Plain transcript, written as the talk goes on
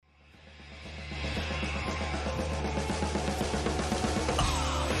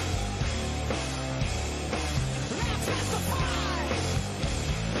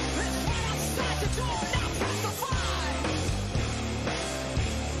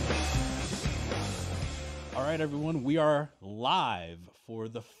right, everyone, we are live for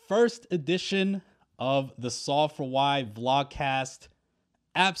the first edition of the Solve for Why vlogcast.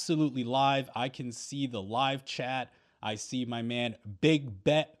 Absolutely live. I can see the live chat. I see my man Big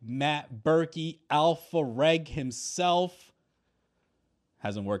Bet Matt Berkey, Alpha Reg himself.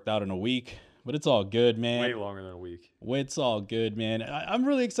 Hasn't worked out in a week, but it's all good, man. Way longer than a week. It's all good, man. I'm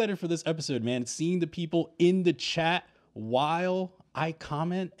really excited for this episode, man. Seeing the people in the chat while I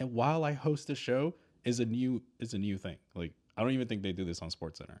comment and while I host the show is a new thing. Like, I don't even think they do this on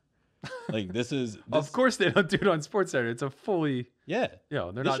SportsCenter. Like, this is Of course they don't do it on SportsCenter. It's a fully they're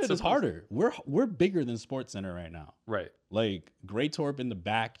they're this not shit is supposed harder. We're bigger than SportsCenter right now. Right. Like, Gray Torp in the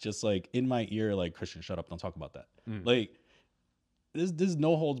back, just like in my ear, like, Christian, shut up, don't talk about that. Like, this is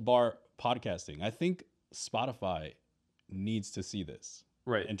no holds bar podcasting. I think Spotify needs to see this.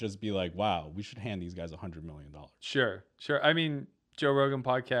 Right. And just be like, wow, we should hand these guys $100 million. Sure. I mean, Joe Rogan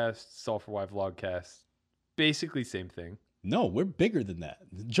podcast, Solve for Why vlogcast, basically same thing. No, we're bigger than that.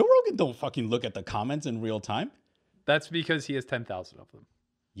 Joe Rogan don't fucking look at the comments in real time. That's because he has 10,000 of them.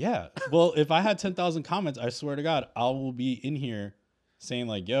 Yeah. Well, if I had 10,000 comments, I swear to God, I will be in here saying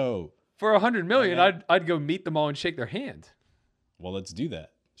like, yo. For 100 million, man. I'd go meet them all and shake their hand. Well, let's do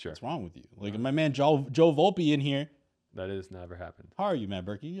that. Sure. What's wrong with you? Like, my man Joe Volpe in here. That has never happened. How are you, Matt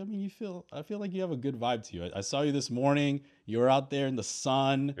Berkey? I mean, I feel like you have a good vibe to you. I saw you this morning. You were out there in the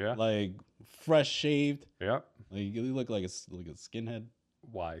sun, like fresh shaved. Yep. Like, you look like a skinhead.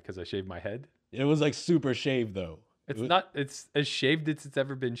 Why? Because I shaved my head? It was like super shaved though. It's as shaved as it's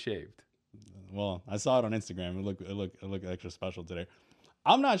ever been shaved. Well, I saw it on Instagram. It looked extra special today.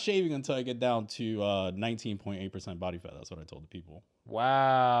 I'm not shaving until I get down to 19.8% body fat. That's what I told the people.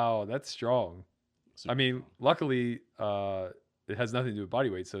 Wow, that's strong. Super I mean, strong. luckily, it has nothing to do with body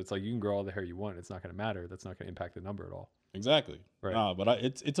weight. So it's like you can grow all the hair you want. It's not going to matter. That's not going to impact the number at all. Exactly. Right. But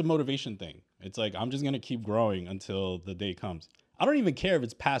it's a motivation thing. It's like, I'm just going to keep growing until the day comes. I don't even care if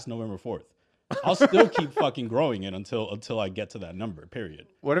it's past November 4th. I'll still keep fucking growing it until I get to that number, period.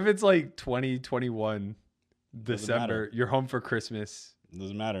 What if it's like 2021 December, matter. you're home for Christmas.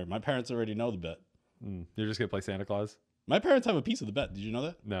 Doesn't matter. My parents already know the bet. You're just going to play Santa Claus? My parents have a piece of the bet. Did you know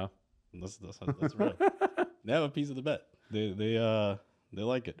that? No. That's real. They have a piece of the bet. They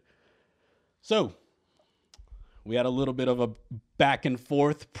like it. So we had a little bit of a back and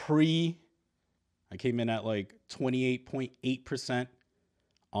forth I came in at like 28.8%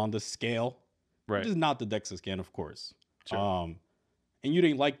 on the scale, Right. which is not the DEXA scan, of course. Sure. And you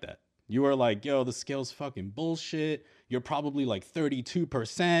didn't like that. You were like, yo, the scale's fucking bullshit. You're probably like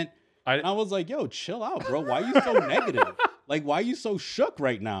 32%. And I was like, yo, chill out, bro. Why are you so negative? Like, why are you so shook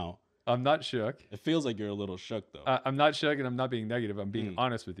right now? I'm not shook. It feels like you're a little shook, though. I'm not shook, and I'm not being negative. I'm being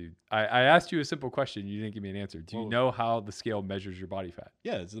honest with you. I asked you a simple question. You didn't give me an answer. Do you know how the scale measures your body fat?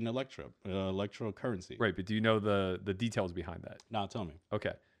 Yeah, it's an electrocurrency. Right, but do you know the details behind that? Nah, tell me.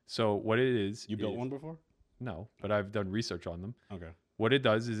 Okay, so what it is... You built one before? No, but I've done research on them. Okay. What it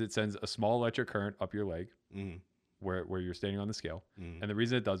does is it sends a small electric current up your leg where you're standing on the scale. And the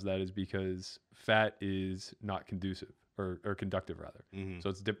reason it does that is because fat is not conducive or conductive rather. So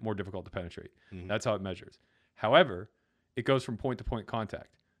it's more difficult to penetrate. That's how it measures. However, it goes from point to point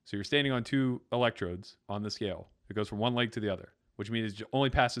contact. So you're standing on two electrodes on the scale. It goes from one leg to the other, which means it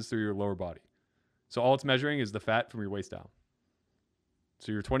only passes through your lower body. So all it's measuring is the fat from your waist down.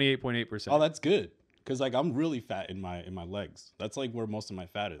 So you're 28.8%. Oh, that's good. Because like I'm really fat in my legs. That's like where most of my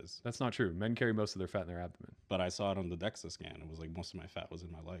fat is. That's not true. Men carry most of their fat in their abdomen. But I saw it on the DEXA scan. It was like most of my fat was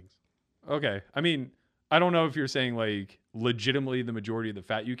in my legs. Okay. I mean, I don't know if you're saying like legitimately the majority of the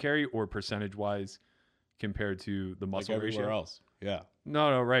fat you carry or percentage wise compared to the muscle like everywhere ratio. else. Yeah.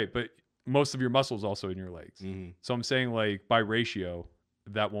 No, right. But most of your muscles also in your legs. So I'm saying like by ratio,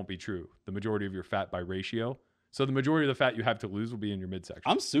 that won't be true. The majority of your fat by ratio. So the majority of the fat you have to lose will be in your midsection.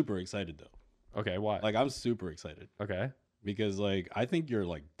 I'm super excited though. Okay, why? Like I'm super excited. Okay. Because like I think you're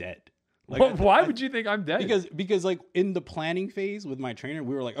like dead. Like, why would you think I'm dead? Because like in the planning phase with my trainer,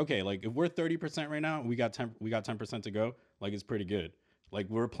 we were like, okay, like if we're 30% right now, we got 10% to go. Like it's pretty good. Like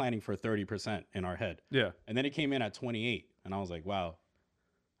we're planning for 30% in our head. Yeah. And then it came in at 28, and I was like, wow.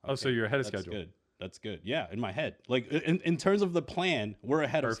 Okay, so you're ahead of that's schedule. Good. That's good. Yeah, in my head. Like in terms of the plan, we're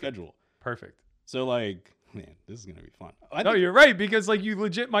ahead of schedule. Perfect. So like, man, this is gonna be fun. No, you're right, because like you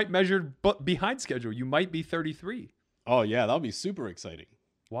legit might measure behind schedule. You might be 33. Oh yeah, that'll be super exciting.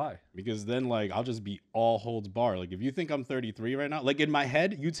 Why? Because then like I'll just be all holds bar. Like if you think I'm 33 right now, like in my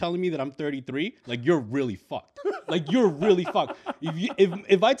head, you telling me that I'm 33, like you're really fucked. Like you're really fucked.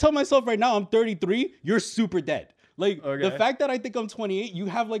 If I tell myself right now I'm 33, you're super dead. Like, Okay. the fact that I think I'm 28, you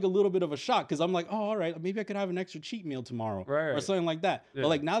have like a little bit of a shock because I'm like, oh, all right, maybe I could have an extra cheat meal tomorrow or Right. something like that. Yeah. But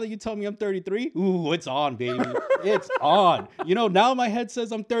like now that you tell me I'm 33, ooh, it's on, baby. It's on. You know, now my head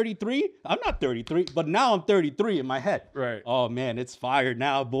says I'm 33. I'm not 33, but now I'm 33 in my head. Right. Oh man, it's fired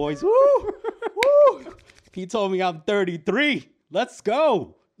now, boys. Woo! Woo! He told me I'm 33. Let's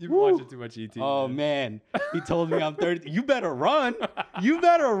go. You've been watching too much ET. Oh man, he told me I'm 30. You better run. You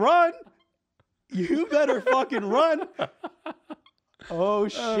better run. You better fucking run. Oh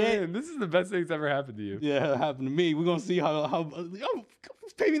shit. Oh, man, this is the best thing that's ever happened to you. Yeah, it happened to me. We're gonna see how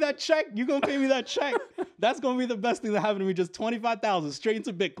pay me that check. You gonna pay me that check. That's gonna be the best thing that happened to me. Just 25,000 straight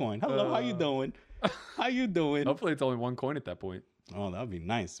into Bitcoin. Hello, how you doing? How you doing? Hopefully it's only one coin at that point. Oh, that'd be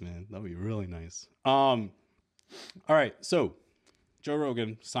nice, man. That'd be really nice. All right, so Joe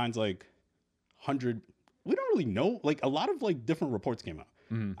Rogan signs like 100. We don't really know. Like a lot of like different reports came out.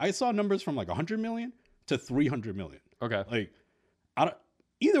 I saw numbers from like 100 million to 300 million. Okay. Like,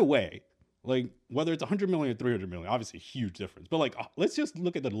 either way, like whether it's 100 million or 300 million, obviously a huge difference. But like, let's just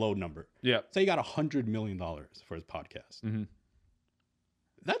look at the low number. Yeah. Say you got $100 million for his podcast.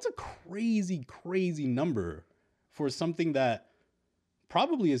 That's a crazy, crazy number for something that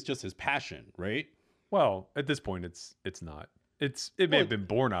probably is just his passion, right? Well, at this point, it's not. It may have been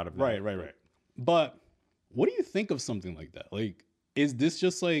born out of that. Right. But what do you think of something like that? Like, is this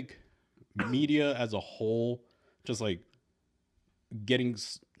just like media as a whole, just like getting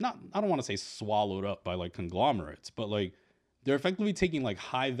I don't want to say swallowed up by like conglomerates, but like they're effectively taking like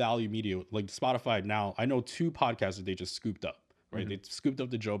high value media, like Spotify now. I know 2 podcasts that they just scooped up, right? They scooped up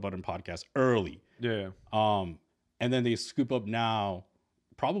the Joe Budden podcast early. Yeah. And then they scoop up now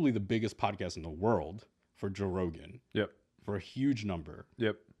probably the biggest podcast in the world for Joe Rogan. Yep. For a huge number.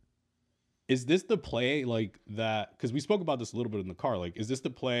 Yep. Is this the play like that? Because we spoke about this a little bit in the car. Like, is this the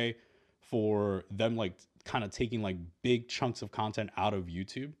play for them, like kind of taking like big chunks of content out of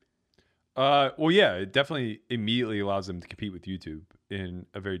YouTube? Well, yeah, it definitely immediately allows them to compete with YouTube in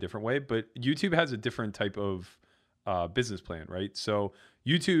a very different way. But YouTube has a different type of business plan, right? So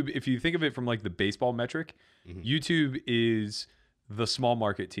YouTube, if you think of it from like the baseball metric, YouTube is the small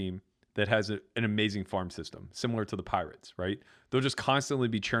market team that has an amazing farm system, similar to the Pirates, right? They'll just constantly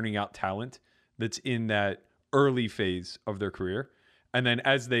be churning out talent that's in that early phase of their career. And then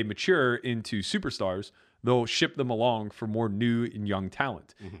as they mature into superstars, they'll ship them along for more new and young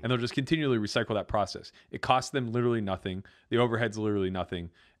talent. And they'll just continually recycle that process. It costs them literally nothing. The overhead's literally nothing.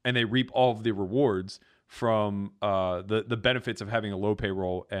 And they reap all of the rewards from the benefits of having a low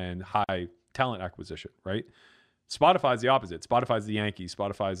payroll and high talent acquisition, right? Spotify's the opposite. Spotify's the Yankees.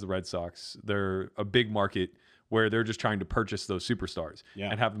 Spotify's the Red Sox. They're a big market where they're just trying to purchase those superstars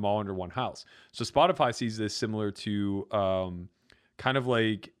and have them all under one house. So Spotify sees this similar to kind of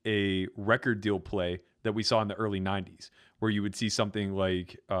like a record deal play that we saw in the early 90s, where you would see something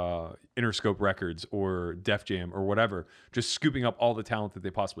like Interscope Records or Def Jam or whatever, just scooping up all the talent that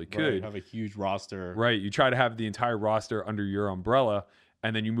they possibly could. Right, have a huge roster. Right. You try to have the entire roster under your umbrella,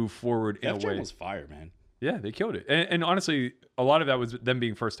 and then you move forward in Def a way. Jam was fire, man. Yeah, they killed it. And honestly, a lot of that was them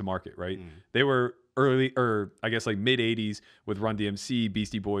being first to market, right? They were early, or I guess like mid 80s with Run DMC,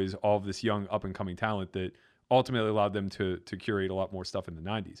 Beastie Boys, all of this young up and coming talent that ultimately allowed them to curate a lot more stuff in the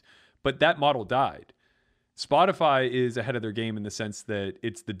 90s. But that model died. Spotify is ahead of their game in the sense that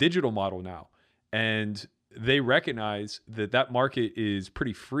it's the digital model now. And they recognize that that market is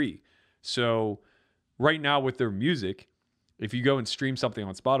pretty free. So right now with their music, if you go and stream something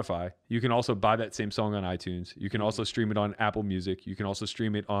on Spotify, you can also buy that same song on iTunes. You can also stream it on Apple Music. You can also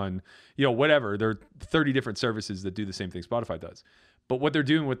stream it on, whatever. There are 30 different services that do the same thing Spotify does. But what they're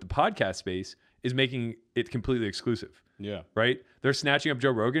doing with the podcast space is making it completely exclusive. Yeah. Right? They're snatching up Joe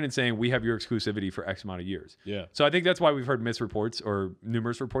Rogan and saying, we have your exclusivity for X amount of years. Yeah. So I think that's why we've heard misreports or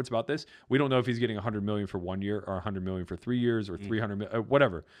numerous reports about this. We don't know if he's getting 100 million for 1 year or 100 million for 3 years or 300 million,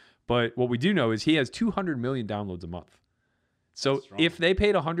 whatever. But what we do know is he has 200 million downloads a month. So if they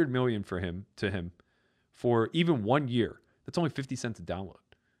paid 100 million to him for even 1 year, that's only 50 cents a download.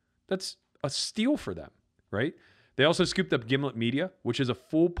 That's a steal for them, right? They also scooped up Gimlet Media, which is a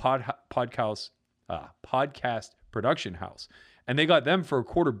full podcast production house, and they got them for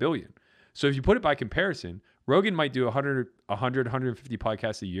 $250 million. So if you put it by comparison, Rogan might do 150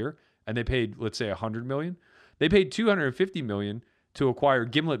 podcasts a year, and they paid, let's say, 100 million. They paid 250 million to acquire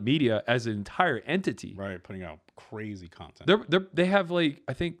Gimlet Media as an entire entity. Right, putting out crazy content. They have like,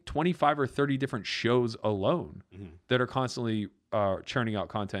 I think 25 or 30 different shows alone that are constantly churning out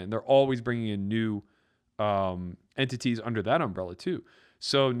content. And they're always bringing in new entities under that umbrella too.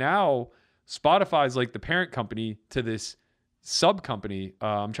 So now Spotify is like the parent company to this sub company.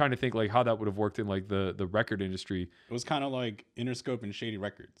 I'm trying to think like how that would have worked in like the record industry. It was kind of like Interscope and Shady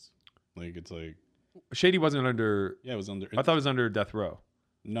Records. Like it's like Shady wasn't under. yeah, it was under. I thought it was under Death Row.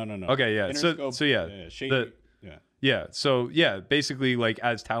 No. Okay, yeah. Interscope, So yeah, Shady. yeah. So yeah, basically like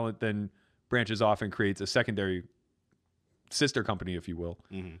as talent then branches off and creates a secondary sister company, if you will.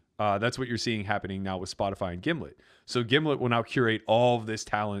 That's what you're seeing happening now with Spotify and Gimlet. So Gimlet will now curate all of this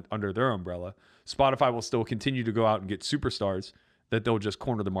talent under their umbrella. Spotify will still continue to go out and get superstars that they'll just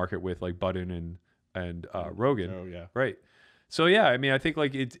corner the market with, like Budden and Rogan. Oh yeah, right. So yeah, I mean, I think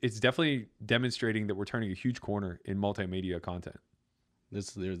like it's definitely demonstrating that we're turning a huge corner in multimedia content.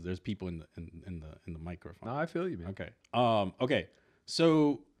 There's people in the microphone. No, I feel you, man. Okay. Okay.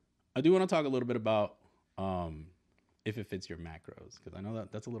 So I do want to talk a little bit about if it fits your macros, because I know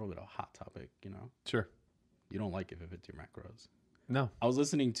that's a little bit of a hot topic. You know. Sure. You don't like if it fits your macros. No. I was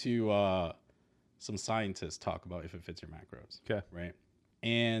listening to some scientists talk about if it fits your macros. Okay. Right.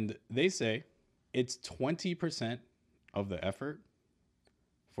 And they say it's 20% of the effort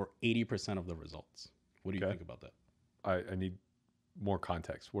for 80% of the results. What do you think about that? I need more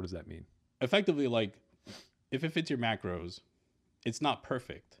context. What does that mean? Effectively, like, if it fits your macros, it's not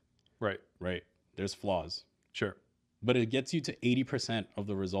perfect. Right. Right. There's flaws. Sure. But it gets you to 80% of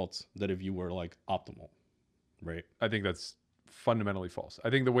the results that if you were like optimal. Right. I think that's fundamentally false. I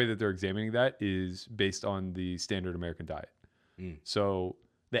think the way that they're examining that is based on the standard American diet. So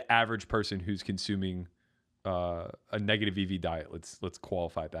the average person who's consuming a negative EV diet, let's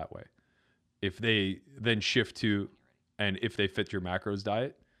qualify it that way. If they then shift to, and if they fit your macros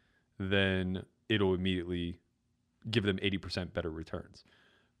diet, then it'll immediately give them 80% better returns.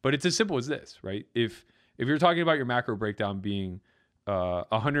 But it's as simple as this, right? If you're talking about your macro breakdown being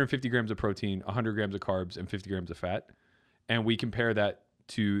 150 grams of protein, 100 grams of carbs, and 50 grams of fat, and we compare that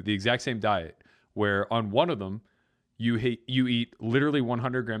to the exact same diet, where on one of them you eat literally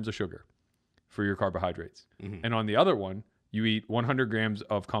 100 grams of sugar for your carbohydrates, and on the other one you eat 100 grams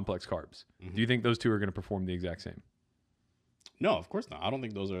of complex carbs. Do you think those two are going to perform the exact same? No, of course not. I don't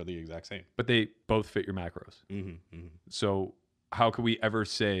think those are the exact same. But they both fit your macros. So how could we ever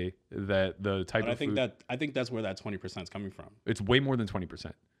say that the type of food... I think that's where that 20% is coming from. It's way more than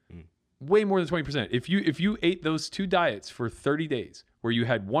 20%. Way more than 20%. If you ate those two diets for 30 days, where you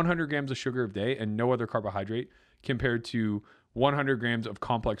had 100 grams of sugar a day and no other carbohydrate, compared to 100 grams of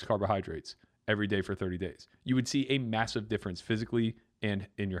complex carbohydrates every day for 30 days, you would see a massive difference physically and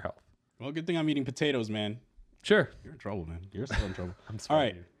in your health. Well, good thing I'm eating potatoes, man. Sure. You're in trouble, man. You're still in trouble. I'm All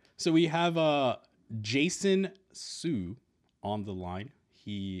right. So we have Jason Su on the line.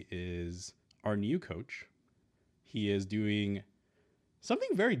 He is our new coach. He is doing something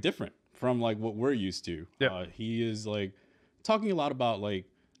very different from like what we're used to. Yep. He is like talking a lot about like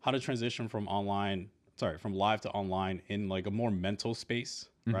how to transition from live to online in like a more mental space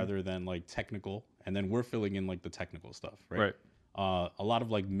rather than like technical. And then we're filling in like the technical stuff, right? A lot of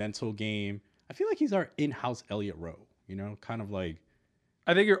like mental game. I feel like he's our in-house Elliot Rowe, you know, kind of like.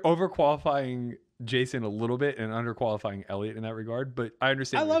 I think you're overqualifying Jason a little bit and underqualifying Elliot in that regard, but I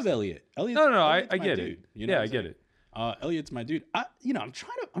understand. I love Elliot. I get it. You know, yeah, I get it. Elliot's my dude. I'm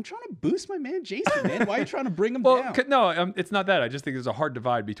trying to boost my man Jason, man. Why are you trying to bring him down? No, it's not that. I just think there's a hard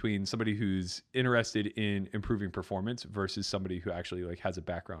divide between somebody who's interested in improving performance versus somebody who actually like has a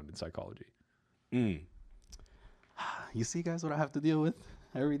background in psychology. You see, guys, what I have to deal with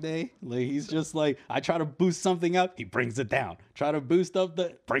every day? Like he's just like, I try to boost something up, he brings it down. Try to boost up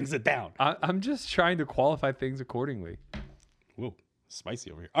brings it down. I'm just trying to qualify things accordingly. Whoa,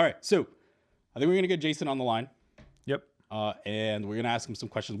 spicy over here. All right, so I think we're gonna get Jason on the line. Yep. And we're gonna ask him some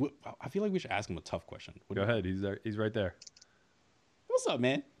questions. I feel like we should ask him a tough question. Go ahead. He's there. He's right there. What's up,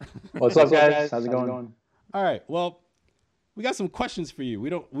 man? What's up, guys? How's it going? All right. Well, we got some questions for you.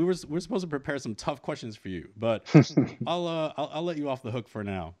 We're supposed to prepare some tough questions for you, but I'll let you off the hook for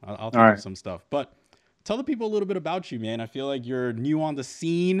now. I'll think of some stuff. But tell the people a little bit about you, man. I feel like you're new on the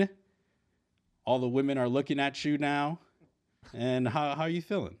scene. All the women are looking at you now. And how are you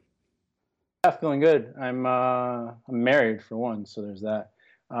feeling? Yeah, feeling good. I'm married for one, so there's that.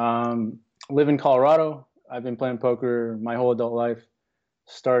 Live in Colorado. I've been playing poker my whole adult life.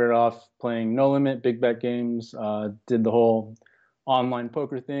 Started off playing no limit, big bet games. Did the whole online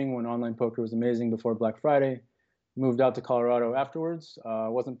poker thing when online poker was amazing before Black Friday. Moved out to Colorado afterwards.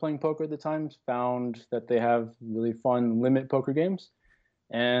 Wasn't playing poker at the time. Found that they have really fun limit poker games.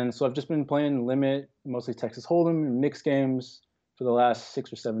 And so I've just been playing limit, mostly Texas Hold'em and mixed games for the last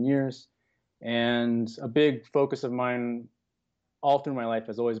 6 or 7 years. And a big focus of mine all through my life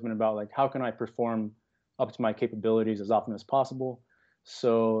has always been about like, how can I perform up to my capabilities as often as possible?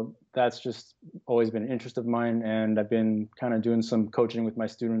 So that's just always been an interest of mine. And I've been kind of doing some coaching with my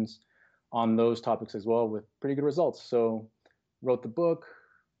students on those topics as well with pretty good results. So wrote the book.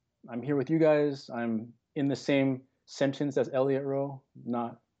 I'm here with you guys. I'm in the same sentence as Elliot Rowe,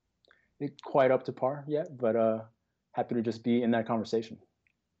 not quite up to par yet, but happy to just be in that conversation.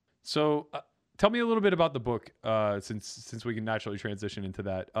 So tell me a little bit about the book, since we can naturally transition into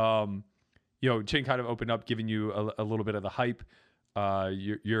that. Chin kind of opened up, giving you a little bit of the hype.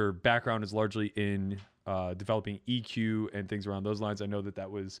 Your background is largely in developing EQ and things around those lines. I know that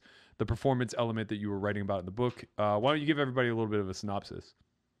was the performance element that you were writing about in the book. Why don't you give everybody a little bit of a synopsis?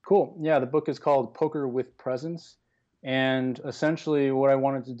 Cool. Yeah, the book is called Poker with Presence. And essentially what I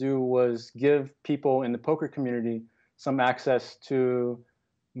wanted to do was give people in the poker community some access to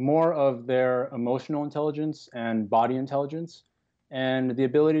more of their emotional intelligence and body intelligence, and the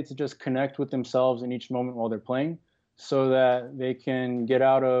ability to just connect with themselves in each moment while they're playing, so that they can get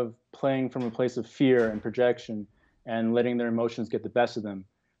out of playing from a place of fear and projection and letting their emotions get the best of them.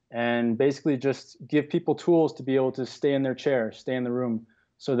 And basically just give people tools to be able to stay in their chair, stay in the room,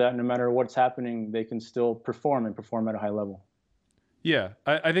 so that no matter what's happening, they can still perform and perform at a high level. Yeah,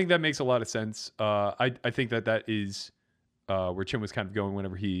 I think that makes a lot of sense. I think that is where Chin was kind of going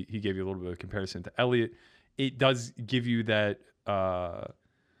whenever he gave you a little bit of comparison to Elliot. It does give you that, I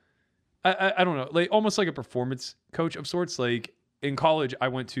don't know, like almost like a performance coach of sorts. Like in college, I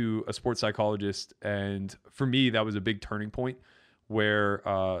went to a sports psychologist, and for me, that was a big turning point where,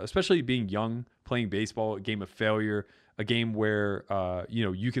 especially being young, playing baseball, a game of failure, a game where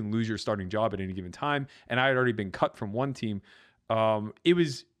you can lose your starting job at any given time, and I had already been cut from one team. It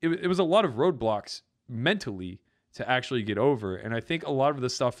was a lot of roadblocks mentally to actually get over, and I think a lot of the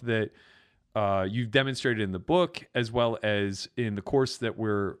stuff that you've demonstrated in the book, as well as in the course that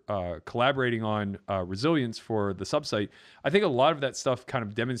we're collaborating on, resilience for the subsite, I think a lot of that stuff kind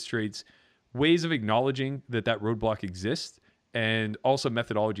of demonstrates ways of acknowledging that roadblock exists, and also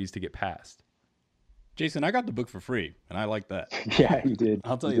methodologies to get past. Jason, I got the book for free, and I like that. Yeah, you did.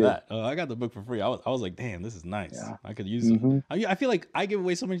 I'll tell you that. I got the book for free. I was like, damn, this is nice. Yeah. I could use it. I feel like I give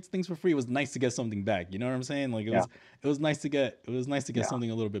away so many things for free. It was nice to get something back. You know what I'm saying? Like it was nice to get something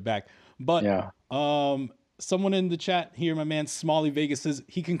a little bit back. But someone in the chat here, my man Smalley Vegas, says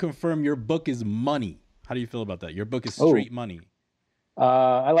he can confirm your book is money. How do you feel about that? Your book is straight money.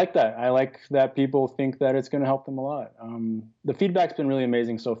 I like that. I like that people think that it's going to help them a lot. The feedback's been really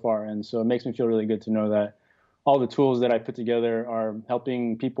amazing so far, and so it makes me feel really good to know that all the tools that I put together are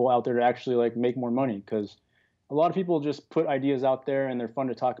helping people out there to actually like make more money, because a lot of people just put ideas out there and they're fun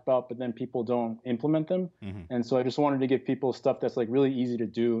to talk about, but then people don't implement them. And so I just wanted to give people stuff that's like really easy to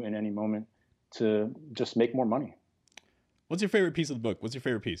do in any moment to just make more money. What's your favorite piece of the book? What's your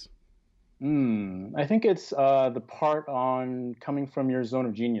favorite piece? I think it's the part on coming from your zone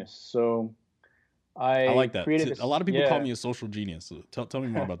of genius. So I like that. A lot of people call me a social genius. So tell me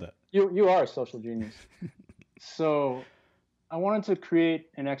more about that. You are a social genius. So I wanted to create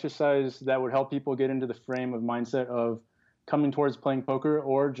an exercise that would help people get into the frame of mindset of coming towards playing poker,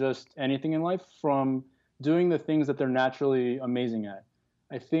 or just anything in life, from doing the things that they're naturally amazing at.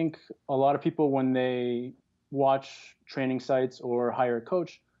 I think a lot of people, when they watch training sites or hire a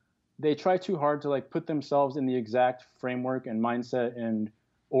coach, they try too hard to like put themselves in the exact framework and mindset and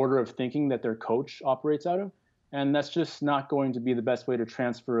order of thinking that their coach operates out of. And that's just not going to be the best way to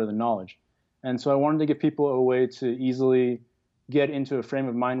transfer the knowledge. And so I wanted to give people a way to easily get into a frame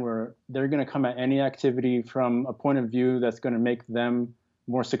of mind where they're going to come at any activity from a point of view that's going to make them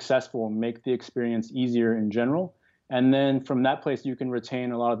more successful, make the experience easier in general. And then from that place, you can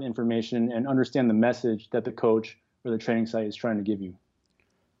retain a lot of the information and understand the message that the coach or the training site is trying to give you.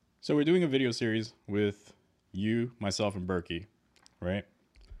 So we're doing a video series with you, myself, and Berkey, right?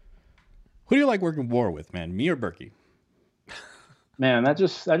 Who do you like working war with, man? Me or Berkey? Man, that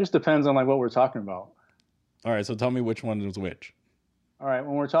just depends on like what we're talking about. All right, so tell me which one is which. All right,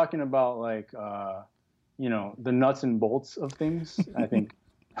 when we're talking about like the nuts and bolts of things, I think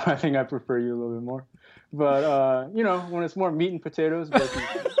I prefer you a little bit more. But when it's more meat and potatoes,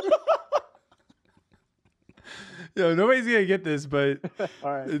 Yo, nobody's gonna get this, but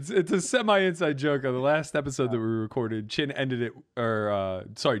all right. It's a semi-inside joke. On the last episode that we recorded, Jason ended it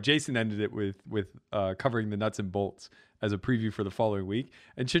with covering the nuts and bolts as a preview for the following week,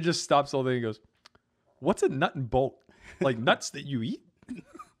 and Chin just stops all day and goes, "What's a nut and bolt? Like nuts that you eat?"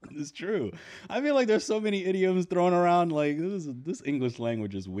 It's true. I feel like there's so many idioms thrown around. Like this English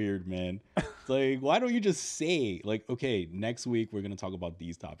language is weird, man. It's like, why don't you just say like, okay, next week we're gonna talk about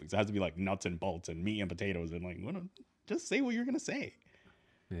these topics. It has to be like nuts and bolts and meat and potatoes, and like, just say what you're gonna say.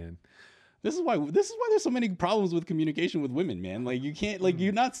 Man, This is why there's so many problems with communication with women, man. Like you can't, like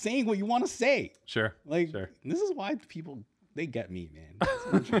you're not saying what you want to say. Sure. Like sure. this is why people they get me, man. That's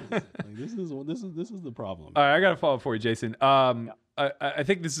what I'm trying to say. Like, this is the problem. All right, I got a follow up for you, Jason. I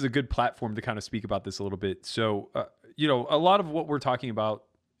think this is a good platform to kind of speak about this a little bit. So, you know, a lot of what we're talking about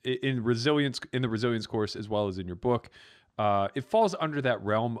in the resilience course, as well as in your book, it falls under that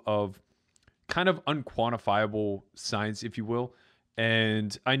realm of kind of unquantifiable science, if you will.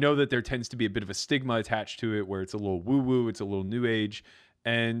 And I know that there tends to be a bit of a stigma attached to it, where it's a little woo woo, it's a little new age,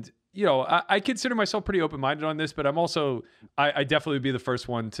 and you know, I consider myself pretty open minded on this, but I'm also I definitely would be the first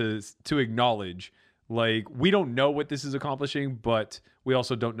one to acknowledge, like, we don't know what this is accomplishing, but we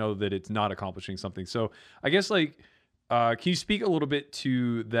also don't know that it's not accomplishing something. So I guess, like, can you speak a little bit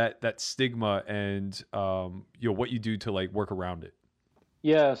to that stigma and you know, what you do to like work around it?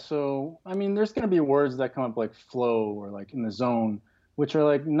 Yeah, so I mean, there's going to be words that come up like flow or like in the zone, which are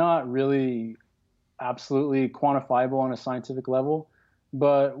like not really absolutely quantifiable on a scientific level.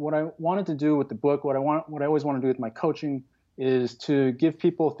 But what I wanted to do with the book, what I always want to do with my coaching, is to give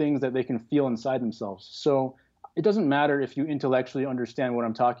people things that they can feel inside themselves. So it doesn't matter if you intellectually understand what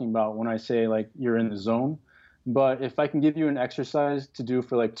I'm talking about when I say like you're in the zone, but if I can give you an exercise to do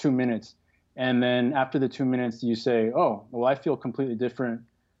for like 2 minutes, and then after the 2 minutes, you say, oh, well, I feel completely different.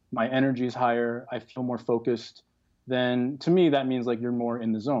 My energy is higher. I feel more focused. Then to me, that means like you're more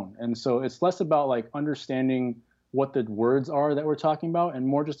in the zone. And so it's less about like understanding what the words are that we're talking about, and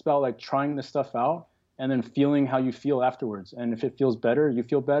more just about like trying this stuff out and then feeling how you feel afterwards. And if it feels better, you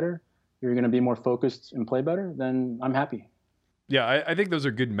feel better, you're going to be more focused and play better, then I'm happy. Yeah, I think those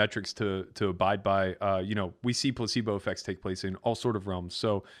are good metrics to abide by. You know, we see placebo effects take place in all sort of realms.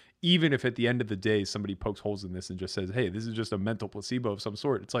 So even if at the end of the day somebody pokes holes in this and just says, "Hey, this is just a mental placebo of some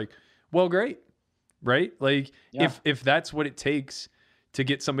sort," it's like, well, great, right? Like, yeah. if that's what it takes to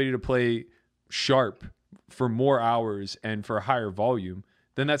get somebody to play sharp for more hours and for a higher volume,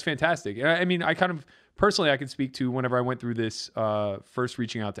 then that's fantastic. I mean, I kind of personally, I can speak to whenever I went through this first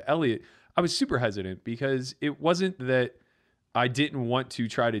reaching out to Elliot, I was super hesitant because it wasn't that I didn't want to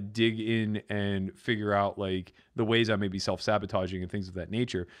try to dig in and figure out like the ways I may be self-sabotaging and things of that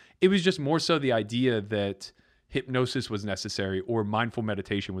nature. It was just more so the idea that hypnosis was necessary or mindful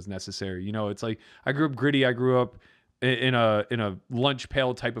meditation was necessary. You know, it's like I grew up gritty. I grew up in a lunch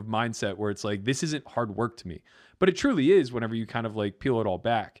pail type of mindset where it's like, this isn't hard work to me, but it truly is. Whenever you kind of like peel it all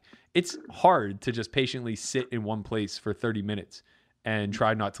back, it's hard to just patiently sit in one place for 30 minutes and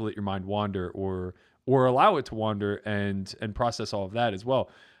try not to let your mind wander or allow it to wander and process all of that as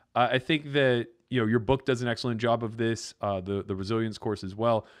well. I think that, you know, your book does an excellent job of this, the resilience course as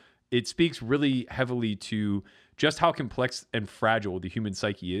well. It speaks really heavily to just how complex and fragile the human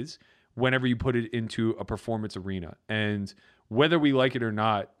psyche is whenever you put it into a performance arena. And whether we like it or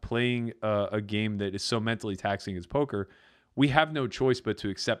not, playing a game that is so mentally taxing as poker, we have no choice but to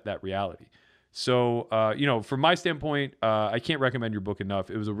accept that reality. So, you know, from my standpoint, I can't recommend your book enough.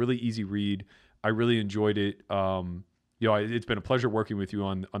 It was a really easy read. I really enjoyed it. You know, it's been a pleasure working with you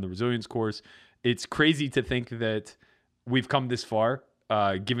on the resilience course. It's crazy to think that we've come this far,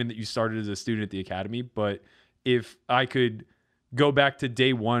 given that you started as a student at the academy. But if I could go back to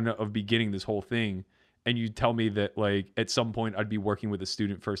day one of beginning this whole thing, and you tell me that like at some point I'd be working with a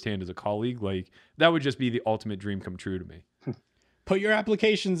student firsthand as a colleague, like that would just be the ultimate dream come true to me. Put your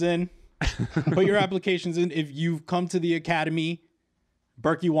applications in. Put your applications in. If you've come to the academy,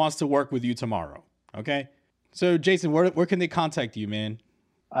 Berkey wants to work with you tomorrow. Okay. So Jason, where can they contact you, man?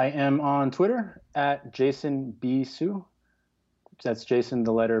 I am on Twitter at Jason B. Su. That's Jason,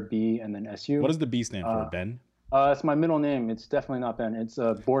 the letter B, and then S-U. What does the B stand for, Ben? It's my middle name. It's definitely not Ben. It's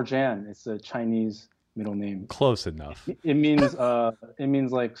Borjan. It's a Chinese middle name. Close enough. It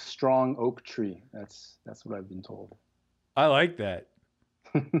means like strong oak tree. That's what I've been told. I like that.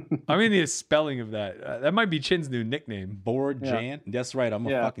 I mean, the spelling of that. That might be Chin's new nickname. Borjan. Yeah. That's right. I'm a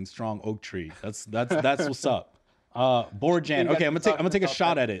fucking strong oak tree. That's what's up. Borjan. Okay, I'm gonna take a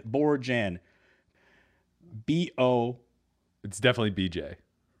shot at it. Borjan. B-O. It's definitely BJ.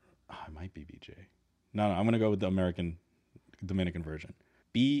 Oh, it might be BJ. No, I'm gonna go with the Dominican version.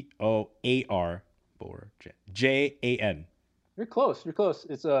 B-O-A-R. Borjan. J-A-N. You're close.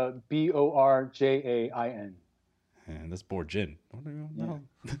 It's B-O-R-J-A-I-N. And that's Borjan. Yeah.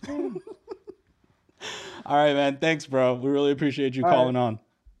 All right, man. Thanks, bro. We really appreciate you calling on.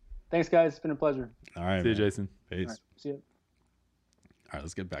 Thanks, guys. It's been a pleasure. All right. See you, Jason. Peace. All right, see you. All right,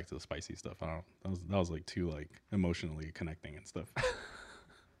 let's get back to the spicy stuff. I don't. That was like too like emotionally connecting and stuff.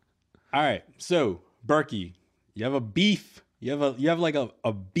 All right, so Berkey, you have a beef. You have like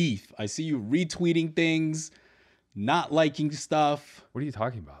a beef. I see you retweeting things, not liking stuff. What are you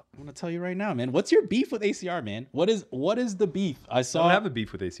talking about? I'm gonna tell you right now, man. What's your beef with ACR, man? What is the beef? I don't have a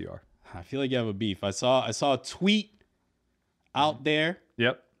beef with ACR. I feel like you have a beef. I saw a tweet out there.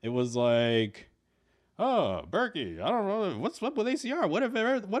 Yep. It was like, oh, Berkey, I don't know what's up with ACR. What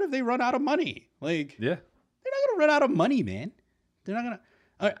if they run out of money? Like, yeah, they're not gonna run out of money, man. They're not gonna.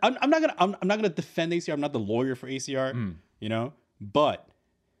 I'm not gonna defend ACR. I'm not the lawyer for ACR, you know. But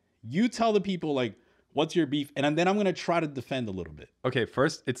you tell the people like, what's your beef, and then I'm gonna try to defend a little bit. Okay,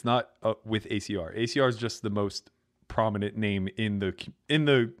 first, it's not with ACR. ACR is just the most prominent name in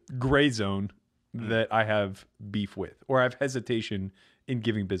the gray zone that I have beef with, or I have hesitation in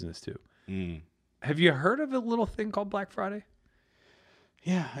giving business to. Have you heard of a little thing called Black Friday?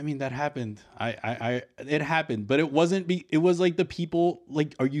 Yeah, I mean that happened. It happened, but it wasn't. It was like the people.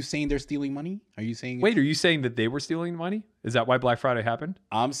 Like, are you saying they're stealing money? Are you saying? Wait, are you saying that they were stealing money? Is that why Black Friday happened?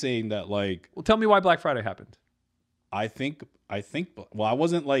 I'm saying that like. Well, tell me why Black Friday happened. I think. Well, I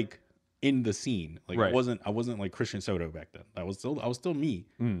wasn't like in the scene. Like, right. I wasn't like Christian Soto back then. I was still me.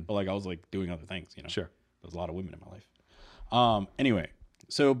 But like I was like doing other things. You know. Sure. There's a lot of women in my life. Anyway.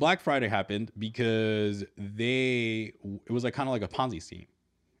 So Black Friday happened because it was like kind of like a Ponzi scheme.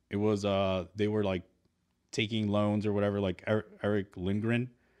 It was they were like taking loans or whatever. Like Eric Lindgren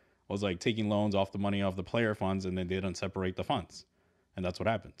was like taking loans off the money of the player funds, and then they didn't separate the funds, and that's what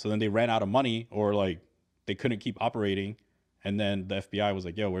happened. So then they ran out of money, or like they couldn't keep operating, and then the FBI was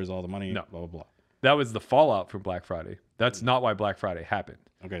like, "Yo, where's all the money?" No. Blah blah blah. That was the fallout from Black Friday. That's not why Black Friday happened.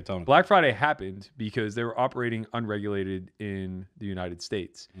 Okay, tell me. Black Friday happened because they were operating unregulated in the United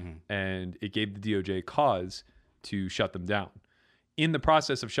States, and it gave the DOJ cause to shut them down. In the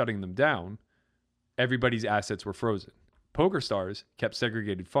process of shutting them down, everybody's assets were frozen. PokerStars kept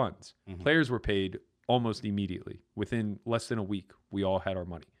segregated funds. Players were paid almost immediately. Within less than a week, we all had our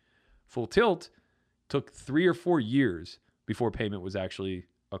money. Full Tilt took 3 or 4 years before payment was actually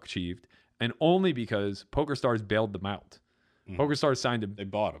achieved, and only because PokerStars bailed them out. PokerStars signed them. They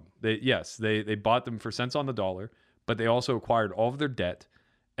bought them. They bought them for cents on the dollar, but they also acquired all of their debt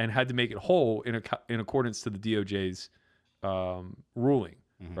and had to make it whole in accordance to the DOJ's ruling,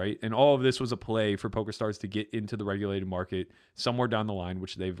 right? And all of this was a play for PokerStars to get into the regulated market somewhere down the line,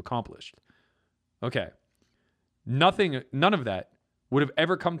 which they've accomplished. Okay. None of that would have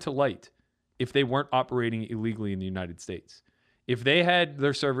ever come to light if they weren't operating illegally in the United States. If they had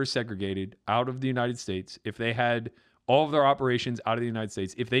their servers segregated out of the United States, if they had all of their operations out of the United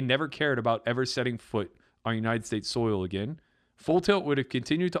States, if they never cared about ever setting foot on United States soil again, Full Tilt would have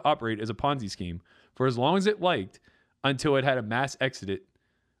continued to operate as a Ponzi scheme for as long as it liked until it had a mass exit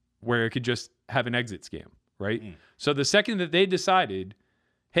where it could just have an exit scam, right? So the second that they decided,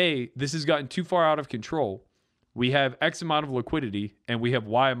 hey, this has gotten too far out of control, we have X amount of liquidity and we have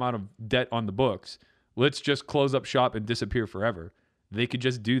Y amount of debt on the books, let's just close up shop and disappear forever. They could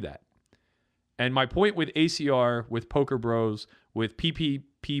just do that. And my point with ACR, with Poker Bros, with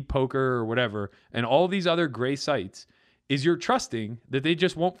PPP Poker or whatever, and all these other gray sites is you're trusting that they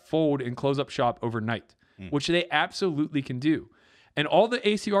just won't fold and close up shop overnight, which they absolutely can do. And all the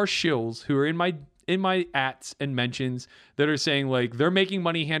ACR shills who are in my ats and mentions that are saying like they're making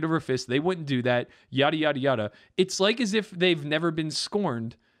money hand over fist, they wouldn't do that, yada, yada, yada. It's like as if they've never been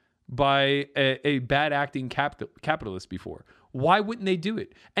scorned by a bad acting capitalist before. Why wouldn't they do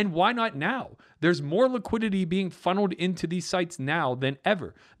it? And why not now? There's more liquidity being funneled into these sites now than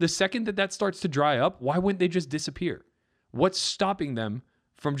ever. The second that starts to dry up, why wouldn't they just disappear? What's stopping them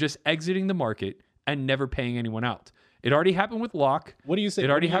from just exiting the market and never paying anyone out? It already happened with Lock. What do you say? It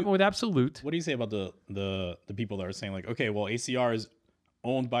already happened with Absolute. What do you say about the people that are saying like, okay, well, ACR is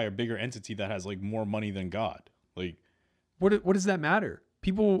owned by a bigger entity that has like more money than God? Like, what does that matter?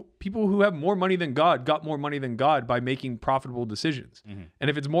 People who have more money than God got more money than God by making profitable decisions. And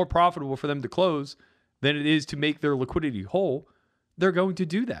if it's more profitable for them to close than it is to make their liquidity whole, they're going to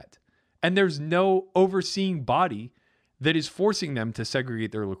do that. And there's no overseeing body that is forcing them to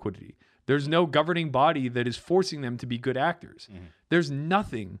segregate their liquidity. There's no governing body that is forcing them to be good actors. There's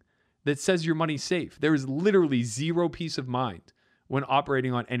nothing that says your money's safe. There is literally zero peace of mind when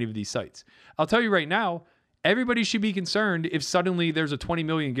operating on any of these sites. I'll tell you right now, everybody should be concerned if suddenly there's a 20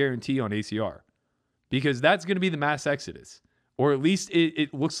 million guarantee on ACR, because that's going to be the mass exodus, or at least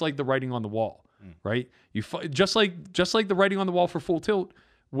it looks like the writing on the wall, right? Just like the writing on the wall for Full Tilt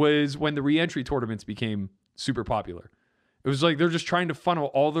was when the re-entry tournaments became super popular. It was like they're just trying to funnel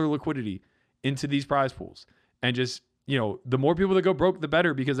all their liquidity into these prize pools, and just, you know, the more people that go broke, the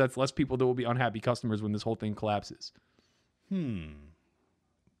better, because that's less people that will be unhappy customers when this whole thing collapses.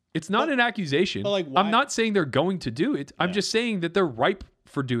 It's not an accusation. Like, I'm not saying they're going to do it. I'm just saying that they're ripe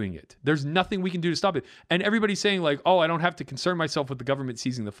for doing it. There's nothing we can do to stop it. And everybody's saying like, oh, I don't have to concern myself with the government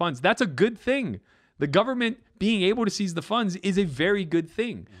seizing the funds. That's a good thing. The government being able to seize the funds is a very good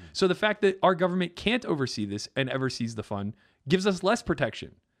thing. So the fact that our government can't oversee this and ever seize the fund gives us less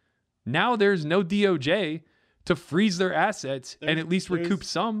protection. Now there's no DOJ to freeze their assets and at least recoup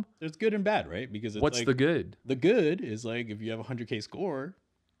some. There's good and bad, right? Because it's what's like, the good? The good is like if you have a 100K score,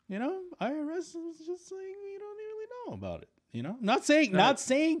 you know, IRS is just saying you don't really know about it. You know, not saying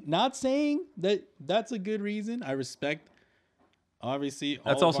that that's a good reason. I respect, obviously.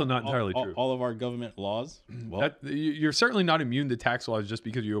 That's also not entirely true. All of our government laws. Well, you're certainly not immune to tax laws just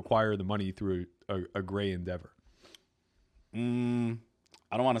because you acquire the money through a gray endeavor. I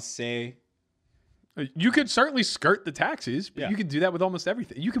don't want to say. You could certainly skirt the taxes, but you can do that with almost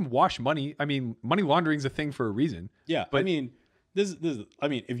everything. You can wash money. I mean, money laundering is a thing for a reason. Yeah, but I mean,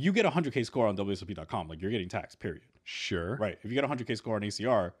 if you get a 100K score on WSOP.com, like you're getting taxed, period. Sure. Right. If you get a 100K score on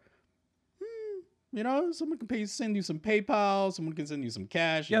ACR, you know, someone can send you some PayPal, someone can send you some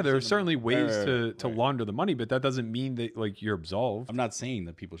cash. Yeah, there are certainly ways to launder the money, but that doesn't mean that like you're absolved. I'm not saying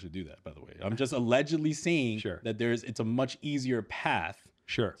that people should do that, by the way. I'm just allegedly saying that it's a much easier path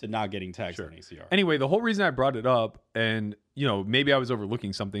to not getting taxed on ACR. Anyway, the whole reason I brought it up, and you know, maybe I was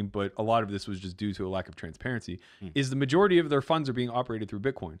overlooking something, but a lot of this was just due to a lack of transparency, is the majority of their funds are being operated through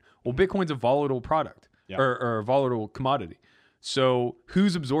Bitcoin. Well, Bitcoin's a volatile product or a volatile commodity. So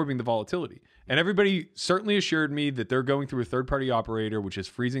who's absorbing the volatility? And everybody certainly assured me that they're going through a third-party operator, which is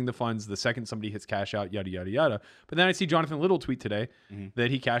freezing the funds the second somebody hits cash out, yada, yada, yada. But then I see Jonathan Little tweet today that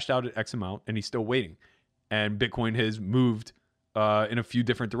he cashed out at X amount and he's still waiting. And Bitcoin has moved in a few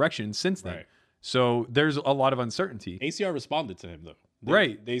different directions since then. Right. So there's a lot of uncertainty. ACR responded to him,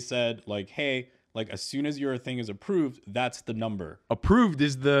 though. They said, like, hey, like as soon as your thing is approved, that's the number. Approved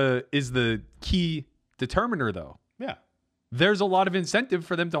is the key determiner, though. Yeah. There's a lot of incentive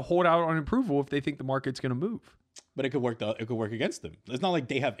for them to hold out on approval if they think the market's going to move. But it could work against them. It's not like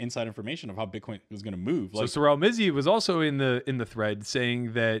they have inside information of how Bitcoin was going to move. Like, so Sorel Mizzi was also in the thread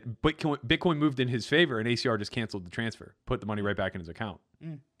saying that Bitcoin moved in his favor and ACR just canceled the transfer, put the money right back in his account.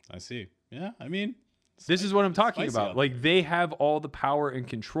 I see. Yeah, I mean, this is what I'm talking about. Like they have all the power and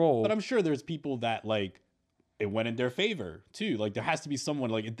control. But I'm sure there's people that like it went in their favor too. Like there has to be someone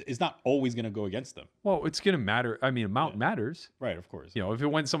like it's not always going to go against them. Well, it's going to matter. I mean, amount matters, right? Of course. You know, if it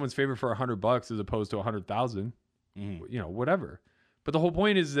went in someone's favor for $100 as opposed to 100,000, you know, whatever. But the whole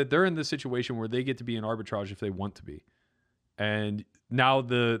point is that they're in the situation where they get to be in arbitrage if they want to be, and now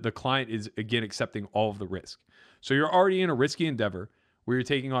the client is again accepting all of the risk. So you're already in a risky endeavor where you're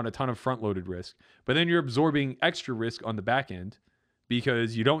taking on a ton of front-loaded risk, but then you're absorbing extra risk on the back end.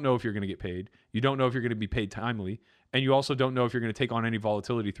 Because you don't know if you're going to get paid, you don't know if you're going to be paid timely, and you also don't know if you're going to take on any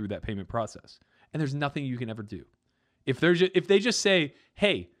volatility through that payment process. And there's nothing you can ever do. If they just say,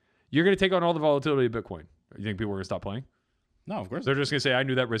 "Hey, you're going to take on all the volatility of Bitcoin," you think people are going to stop playing? No, of course. They're just going to say, "I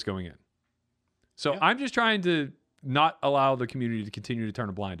knew that risk going in." So I'm just trying to not allow the community to continue to turn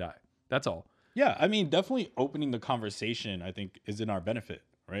a blind eye. That's all. Yeah, I mean, definitely opening the conversation, I think, is in our benefit,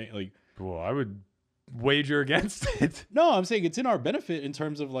 right? Like, well, I would wager against it. No, I'm saying it's in our benefit in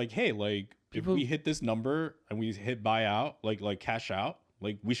terms of like, hey, like people, if we hit this number and we hit buy out, like cash out,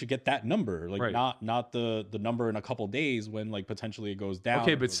 like we should get that number, like not the number in a couple of days when like potentially it goes down.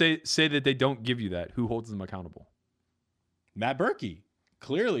 Okay, but say that they don't give you that. Who holds them accountable? Matt Berkey,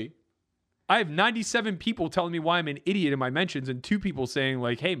 clearly. I have 97 people telling me why I'm an idiot in my mentions and 2 people saying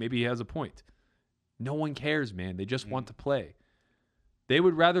like, hey, maybe he has a point. No one cares, man. They just want to play. They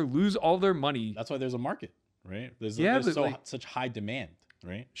would rather lose all their money. That's why there's a market, right? There's such high demand,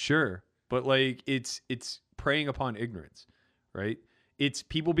 right? Sure. But like it's preying upon ignorance, right? It's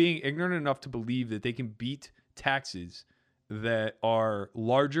people being ignorant enough to believe that they can beat taxes that are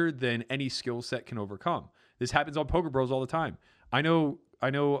larger than any skill set can overcome. This happens on Poker Bros all the time. I know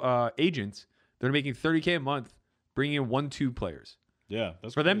agents that are making $30K a month bringing in 1-2 players. Yeah,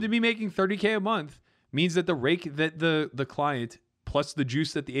 that's for them to be making $30K a month means that the rake that the client plus the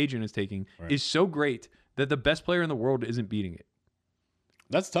juice that the agent is taking is so great that the best player in the world isn't beating it.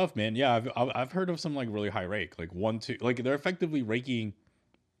 That's tough, man. Yeah, I've heard of some like really high rake, like 1-2, like they're effectively raking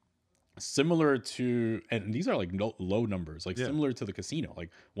similar to, and these are like low numbers, like similar to the casino, like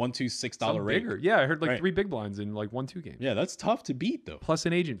 $1, $2, $6 rake. Bigger. Yeah, I heard like 3 big blinds in like 1-2 games. Yeah, that's tough to beat though. Plus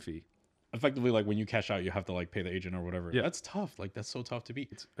an agent fee. Effectively, like when you cash out, you have to like pay the agent or whatever. Yeah, that's tough. Like that's so tough to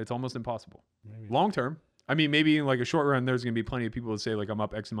beat. It's almost impossible. Long term. I mean, maybe in like a short run, there's going to be plenty of people that say like I'm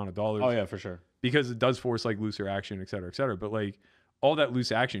up X amount of dollars. Oh yeah, for sure. Because it does force like looser action, et cetera, et cetera. But like all that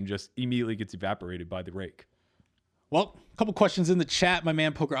loose action just immediately gets evaporated by the rake. Well, a couple questions in the chat. My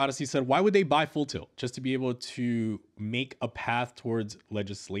man Poker Odyssey said, why would they buy Full Tilt? Just to be able to make a path towards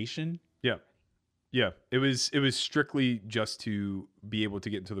legislation? Yeah. Yeah. It was strictly just to be able to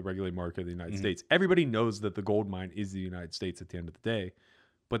get into the regulated market of the United States. Everybody knows that the gold mine is the United States at the end of the day,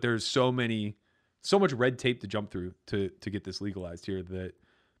 but there's so much red tape to jump through to get this legalized here that,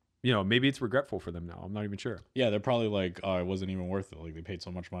 you know, maybe it's regretful for them now. I'm not even sure. Yeah, they're probably like, oh, it wasn't even worth it. Like, they paid so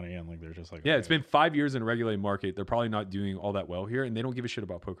much money and like they're just like, yeah, okay. It's been 5 years in a regulated market. They're probably not doing all that well here, and they don't give a shit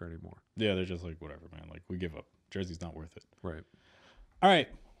about poker anymore. Yeah, they're just like, whatever, man. Like, we give up. Jersey's not worth it. Right. All right,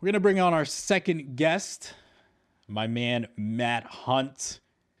 we're gonna bring on our second guest, my man Matt Hunt.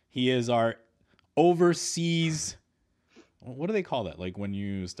 He is our overseas. What do they call that? Like when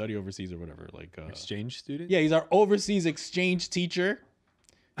you study overseas or whatever, like Exchange student? Yeah, he's our overseas exchange teacher,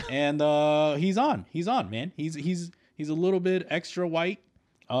 and he's on, man. He's a little bit extra white,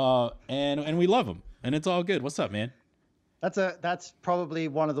 and we love him, and it's all good. What's up, man? That's probably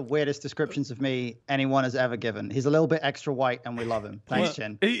one of the weirdest descriptions of me anyone has ever given. He's a little bit extra white, and we love him. Thanks,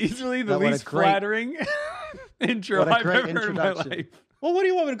 Chin. He's really the least flattering intro I've ever heard in my life. Well, what do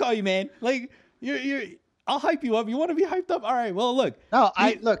you want me to call you, man? Like you're I'll hype you up. You want to be hyped up? All right. Well, look. No,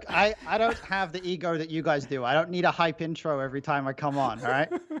 I don't have the ego that you guys do. I don't need a hype intro every time I come on. All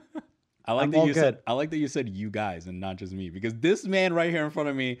right. I like that you said you guys and not just me, because this man right here in front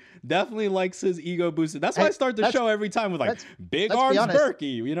of me definitely likes his ego boosted. That's why I start the show every time with like big arms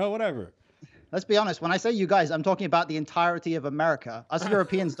Berkey, you know, whatever. Let's be honest. When I say you guys, I'm talking about the entirety of America. Us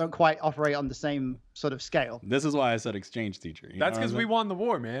Europeans don't quite operate on the same sort of scale. This is why I said exchange teacher. That's because we won the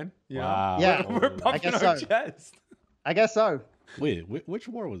war, man. Wow. Yeah. We're pumping our chest. I guess so. Wait, which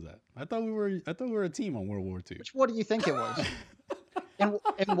war was that? I thought we were a team on World War II. Which war do you think it was?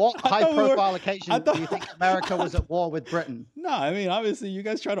 In what high-profile occasion do you think America was at war with Britain? No, I mean, obviously, you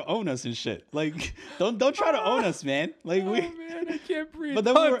guys try to own us and shit. Like, don't try to own us, man. Like, man, I can't breathe. But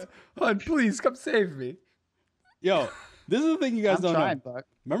then Hunt, please come save me. Yo, this is the thing you guys don't know. Buck.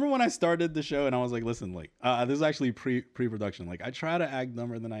 Remember when I started the show and I was like, listen, like, this is actually pre-production. Like, I try to act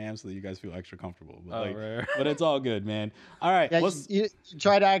dumber than I am so that you guys feel extra comfortable. But, right. But it's all good, man. All right. Yeah, you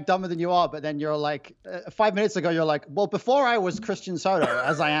try to act dumber than you are, but then you're like, 5 minutes ago, you're like, well, before I was Christian Soto,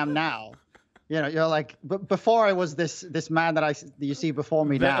 as I am now. You know, you're like, but before I was this man that you see before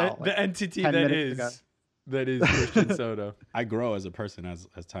me now. The entity that is Christian Soto. I grow as a person as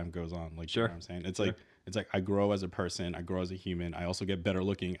time goes on. Like, sure. You know what I'm saying? It's like, It's like I grow as a person, I grow as a human. I also get better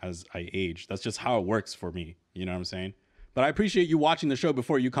looking as I age. That's just how it works for me. You know what I'm saying? But I appreciate you watching the show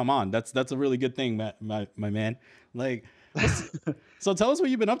before you come on. That's a really good thing, my man. Like, so tell us what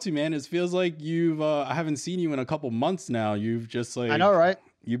you've been up to, man. It feels like I haven't seen you in a couple months now. You've just like, I know, right?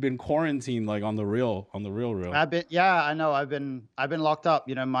 You've been quarantined, like on the real. I know. I've been locked up.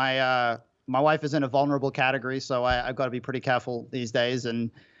 You know, my wife is in a vulnerable category, so I've got to be pretty careful these days.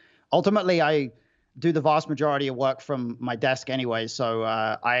 And ultimately, I do the vast majority of work from my desk anyway. So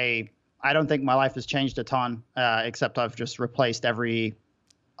I don't think my life has changed a ton, except I've just replaced every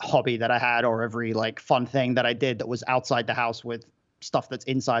hobby that I had or every like fun thing that I did that was outside the house with stuff that's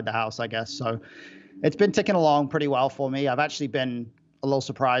inside the house, I guess. So it's been ticking along pretty well for me. I've actually been a little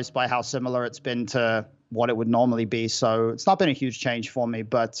surprised by how similar it's been to what it would normally be. So it's not been a huge change for me,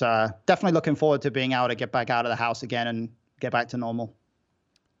 but definitely looking forward to being able to get back out of the house again and get back to normal.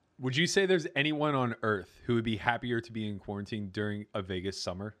 Would you say there's anyone on earth who would be happier to be in quarantine during a Vegas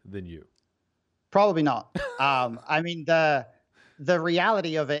summer than you? Probably not. I mean, the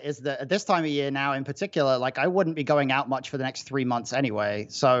reality of it is that at this time of year now in particular, like I wouldn't be going out much for the next 3 months anyway.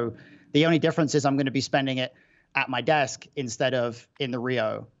 So the only difference is I'm going to be spending it at my desk instead of in the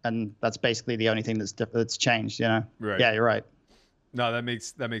Rio. And that's basically the only thing that's changed, you know? Right. Yeah, you're right. No, that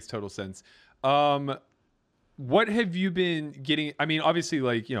makes total sense. What have you been getting? I mean, obviously,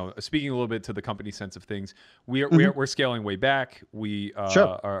 like, you know, speaking a little bit to the company sense of things, we're scaling way back. We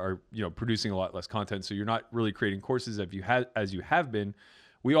are you know, producing a lot less content, so you're not really creating courses as you have been.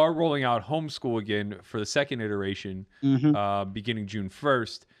 We are rolling out homeschool again for the second iteration, beginning June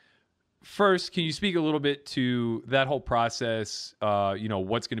 1st. First, can you speak a little bit to that whole process? You know,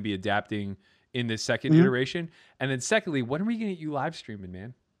 what's going to be adapting in this second iteration, and then secondly, when are we going to get you live streaming,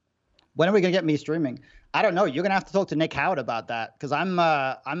 man? When are we going to get me streaming? I don't know. You're going to have to talk to Nick Howard about that, because I'm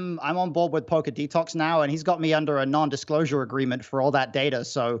on board with Poker Detox now, and he's got me under a non-disclosure agreement for all that data.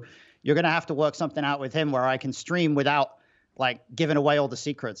 So you're going to have to work something out with him where I can stream without like giving away all the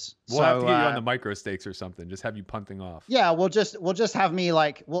secrets. We'll have to get you on the micro stakes or something. Just have you punting off. Yeah, we'll just have me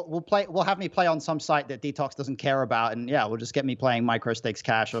like we'll have me play on some site that Detox doesn't care about, and yeah, we'll just get me playing micro stakes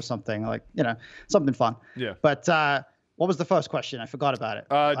cash or something, like, you know, something fun. Yeah. But What was the first question? I forgot about it.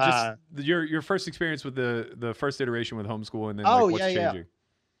 Just your first experience with the first iteration with homeschool, and then what's changing.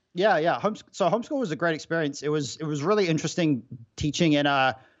 Yeah. So homeschool was a great experience. It was really interesting teaching in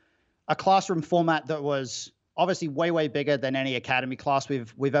a classroom format that was obviously way bigger than any academy class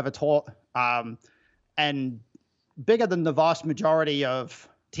we've ever taught, and bigger than the vast majority of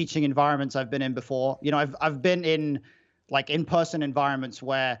teaching environments I've been in before. You know, I've been in like in-person environments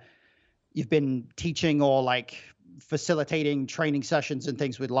where you've been teaching or like facilitating training sessions and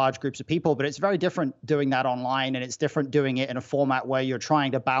things with large groups of people, but it's very different doing that online, and it's different doing it in a format where you're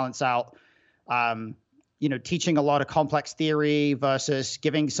trying to balance out, teaching a lot of complex theory versus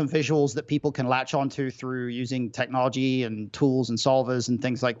giving some visuals that people can latch onto through using technology and tools and solvers and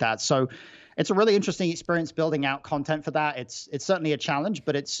things like that. So it's a really interesting experience building out content for that. It's certainly a challenge,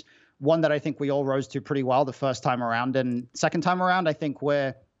 but it's one that I think we all rose to pretty well the first time around. And second time around, I think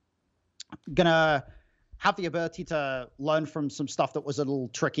we're gonna have the ability to learn from some stuff that was a little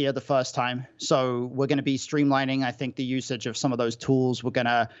trickier the first time. So we're going to be streamlining, I think, the usage of some of those tools. We're going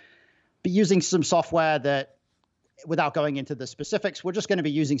to be using some software that, without going into the specifics, we're just going to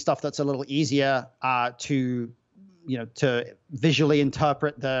be using stuff that's a little easier to visually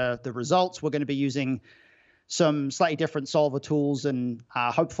interpret the results. We're going to be using some slightly different solver tools, and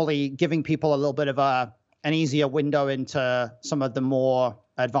hopefully giving people a little bit of an easier window into some of the more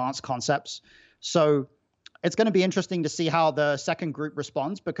advanced concepts. So it's going to be interesting to see how the second group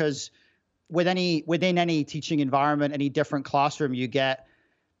responds, because within any teaching environment, any different classroom, you get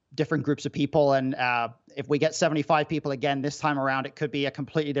different groups of people. And if we get 75 people again this time around, it could be a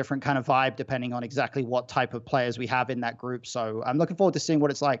completely different kind of vibe depending on exactly what type of players we have in that group. So I'm looking forward to seeing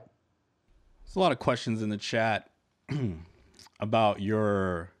what it's like. There's a lot of questions in the chat about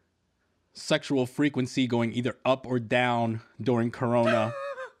your sexual frequency going either up or down during Corona.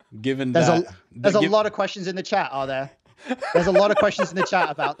 Given there's a lot of questions in the chat, are there? There's a lot of questions in the chat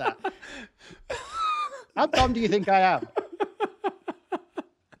about that. How dumb do you think I am?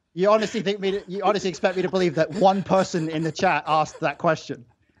 You honestly expect me to believe that one person in the chat asked that question?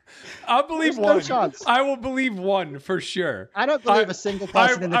 I'll believe one. No chance. I will believe one for sure. I don't believe a single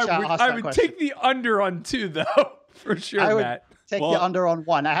person in the chat asked that question. I would take the under on 2 though, for sure, I would Matt. Take the under on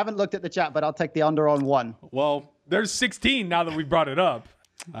 1. I haven't looked at the chat, but I'll take the under on 1. Well, there's 16 now that we brought it up.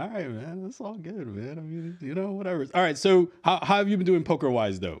 All right, man. That's all good, man. I mean, whatever. All right. So how have you been doing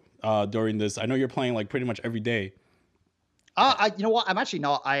poker-wise, though, during this? I know you're playing like pretty much every day. You know what? I'm actually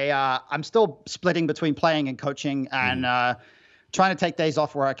not. I'm still splitting between playing and coaching, and trying to take days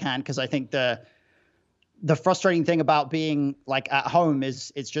off where I can, because I think the frustrating thing about being like at home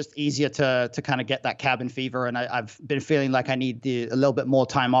is it's just easier to kind of get that cabin fever, and I've been feeling like I need a little bit more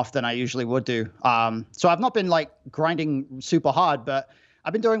time off than I usually would do. So I've not been like grinding super hard, but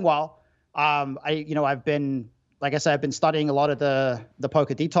I've been doing well. I've been, like I said, I've been studying a lot of the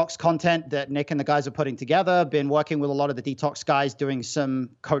poker detox content that Nick and the guys are putting together. Been working with a lot of the detox guys, doing some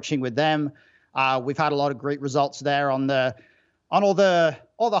coaching with them. We've had a lot of great results there on all the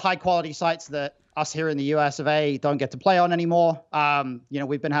high quality sites that us here in the US of A don't get to play on anymore.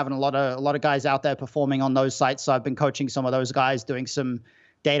 We've been having a lot of guys out there performing on those sites. So I've been coaching some of those guys, doing some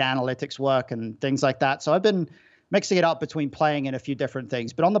data analytics work and things like that. So I've been mixing it up between playing and a few different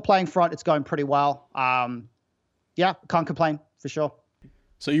things. But on the playing front, it's going pretty well. Yeah, can't complain for sure.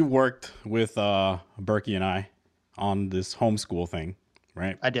 So you worked with Berkey and I on this homeschool thing,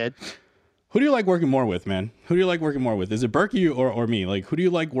 right? I did. Who do you like working more with, man? Who do you like working more with? Is it Berkey or me? Like, who do you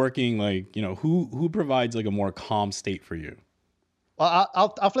like working, like, who provides like a more calm state for you? Well,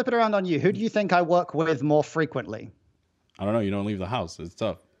 I'll flip it around on you. Who do you think I work with more frequently? I don't know. You don't leave the house. It's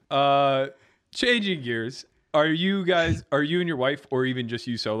tough. Changing gears. Are you and your wife, or even just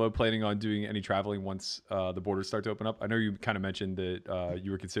you solo, planning on doing any traveling once the borders start to open up? I know you kind of mentioned that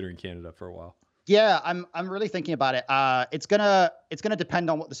you were considering Canada for a while. Yeah, I'm really thinking about it. It's gonna depend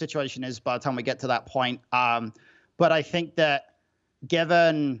on what the situation is by the time we get to that point. But I think that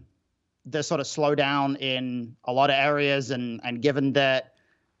given the sort of slowdown in a lot of areas, and given that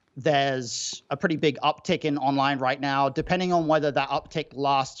there's a pretty big uptick in online right now, depending on whether that uptick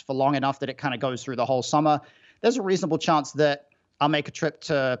lasts for long enough that it kind of goes through the whole summer, there's a reasonable chance that I'll make a trip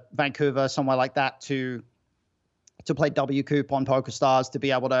to Vancouver, somewhere like that, to play WCoop on PokerStars, to be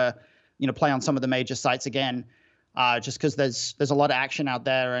able to play on some of the major sites again, just because there's a lot of action out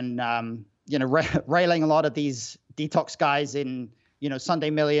there, and railing a lot of these detox guys in Sunday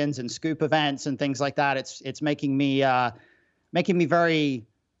Millions and Scoop events and things like that. It's making me very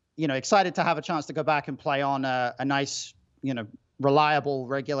excited to have a chance to go back and play on a nice reliable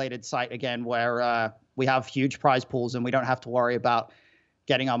regulated site again, where we have huge prize pools and we don't have to worry about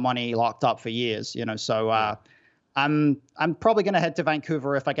getting our money locked up for years. So I'm probably going to head to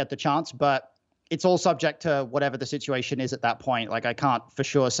Vancouver if I get the chance, but it's all subject to whatever the situation is at that point. Like, I can't for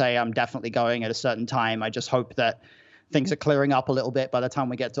sure say I'm definitely going at a certain time. I just hope that things are clearing up a little bit by the time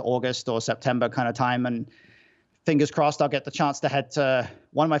we get to August or September kind of time. And fingers crossed, I'll get the chance to head to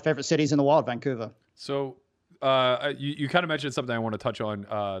one of my favorite cities in the world, Vancouver. So you kind of mentioned something I want to touch on,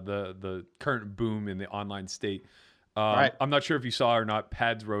 the current boom in the online state. Right. I'm not sure if you saw or not,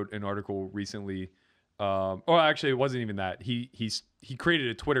 Pads wrote an article recently. Or actually, it wasn't even that. He created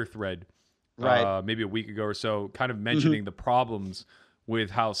a Twitter thread Right. maybe a week ago or so, kind of mentioning the problems with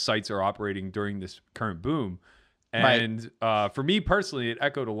how sites are operating during this current boom. And for me personally, it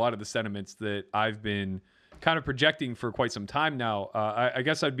echoed a lot of the sentiments that I've been kind of projecting for quite some time now. I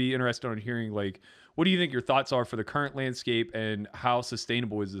guess I'd be interested in hearing, like, what do you think your thoughts are for the current landscape, and how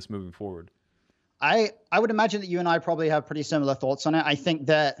sustainable is this moving forward? I would imagine that you and I probably have pretty similar thoughts on it. I think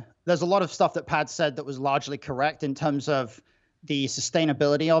that there's a lot of stuff that Pat said that was largely correct in terms of the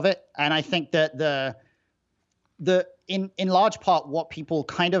sustainability of it. And I think that in large part, what people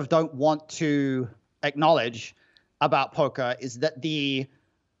kind of don't want to acknowledge about poker is that the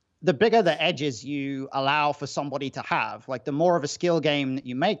bigger the edges you allow for somebody to have, like the more of a skill game that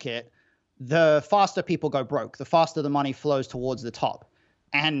you make it, the faster people go broke, the faster the money flows towards the top.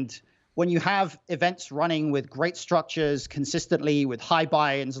 And when you have events running with great structures consistently, with high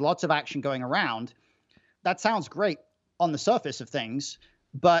buy-ins, lots of action going around, that sounds great on the surface of things.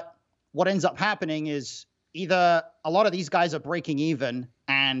 But what ends up happening is either a lot of these guys are breaking even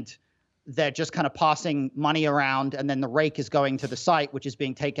and they're just kind of passing money around, and then the rake is going to the site, which is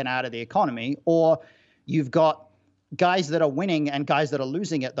being taken out of the economy, or you've got guys that are winning and guys that are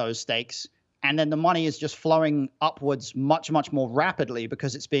losing at those stakes, and then the money is just flowing upwards much, much more rapidly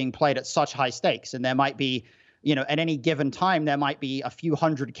because it's being played at such high stakes. And there might be, at any given time, there might be a few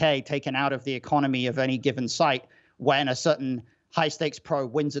 $100K taken out of the economy of any given site when a certain high stakes pro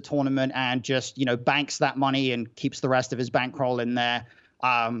wins a tournament and just, banks that money and keeps the rest of his bankroll in there.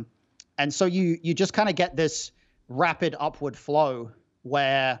 And so you just kind of get this rapid upward flow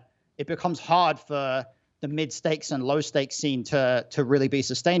where it becomes hard for the mid stakes and low stakes scene to really be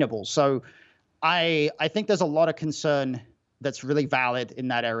sustainable. So I think there's a lot of concern that's really valid in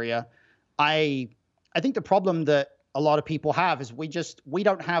that area. I think the problem that a lot of people have is we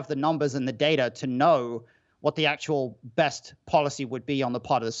don't have the numbers and the data to know what the actual best policy would be on the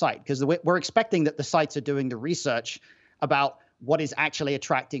part of the site, because we're expecting that the sites are doing the research about what is actually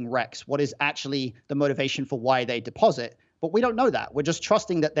attracting recs, what is actually the motivation for why they deposit. But we don't know that. We're just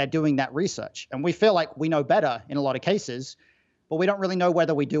trusting that they're doing that research. And we feel like we know better in a lot of cases, but we don't really know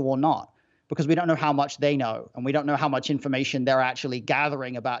whether we do or not, because we don't know how much they know, and we don't know how much information they're actually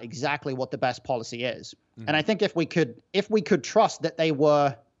gathering about exactly what the best policy is. Mm-hmm. And I think if we could trust that they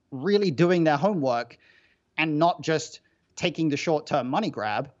were really doing their homework and not just taking the short-term money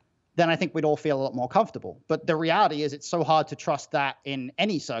grab, then I think we'd all feel a lot more comfortable. But the reality is it's so hard to trust that in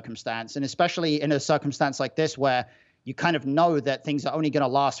any circumstance, and especially in a circumstance like this where you kind of know that things are only going to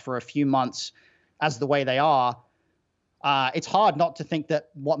last for a few months as the way they are. It's hard not to think that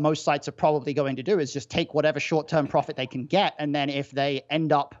what most sites are probably going to do is just take whatever short-term profit they can get, and then if the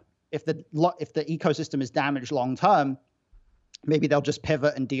ecosystem is damaged long-term, maybe they'll just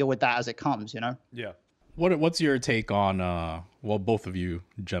pivot and deal with that as it comes, Yeah. What's your take on both of you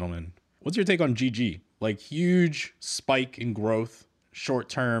gentlemen, what's your take on GG? Like, huge spike in growth short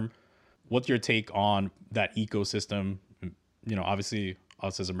term. What's your take on that ecosystem? Obviously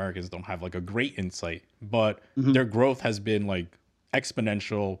us as Americans don't have like a great insight, but their growth has been like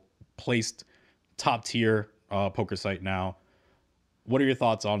exponential, placed top tier poker site now. What are your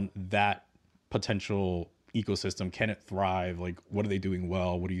thoughts on that potential ecosystem? Can it thrive? Like, what are they doing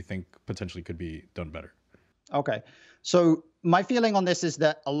well? What do you think potentially could be done better? Okay. So my feeling on this is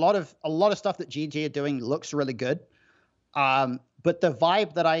that a lot of stuff that GG are doing looks really good. But the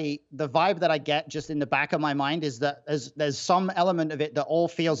vibe that I get just in the back of my mind is that there's some element of it that all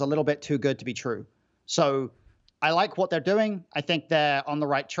feels a little bit too good to be true. So I like what they're doing. I think they're on the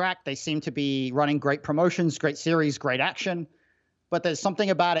right track. They seem to be running great promotions, great series, great action. But there's something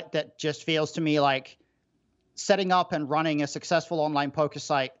about it that just feels to me like setting up and running a successful online poker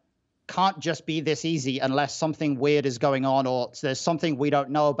site can't just be this easy unless something weird is going on or there's something we don't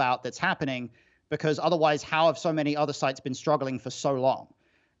know about that's happening, because otherwise, how have so many other sites been struggling for so long?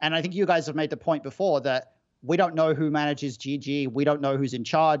 And I think you guys have made the point before that we don't know who manages GG. We don't know who's in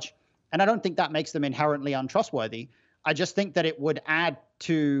charge. And I don't think that makes them inherently untrustworthy. I just think that it would add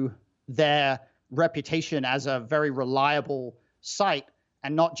to their reputation as a very reliable site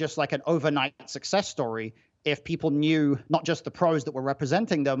and not just like an overnight success story. if people knew not just the pros that were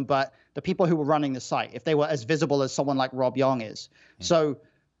representing them, but the people who were running the site, if they were as visible as someone like Rob Young is. So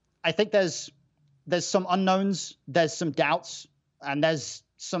I think there's some unknowns, there's some doubts, and there's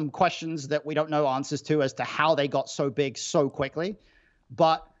some questions that we don't know answers to as to how they got so big so quickly.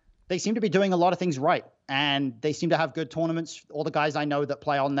 But they seem to be doing a lot of things right, and they seem to have good tournaments. All the guys I know that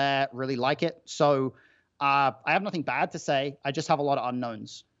play on there really like it. So I have nothing bad to say. I just have a lot of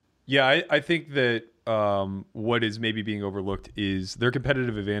unknowns. Yeah, I think that what is maybe being overlooked is their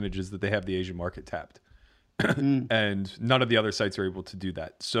competitive advantage is that they have the Asian market tapped. And none of the other sites are able to do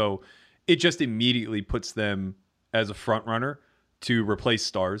that. So it just immediately puts them as a front runner to replace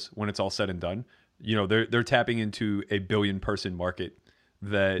Stars when it's all said and done. You know, they're tapping into a 1 billion person market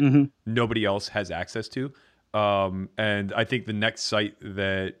that nobody else has access to. And I think the next site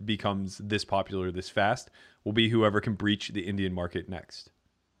that becomes this popular this fast will be whoever can breach the Indian market next.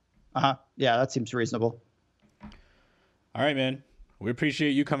 Yeah, that seems reasonable. All right, man. We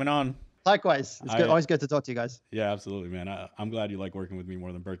appreciate you coming on. Likewise. It's good. Always good to talk to you guys. Yeah, absolutely, man. I'm glad you like working with me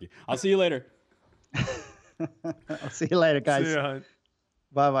more than Berkey. I'll see you later. I'll see you later, guys. See ya, Hunt.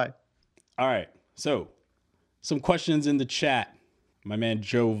 Bye-bye. All right. So, some questions in the chat. My man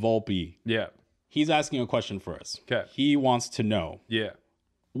Joe Volpe. Yeah. He's asking a question for us. Okay. He wants to know, Yeah.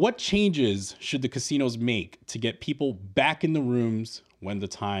 what changes should the casinos make to get people back in the rooms when the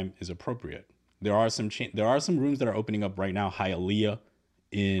time is appropriate? There are some rooms that are opening up right now. Hialeah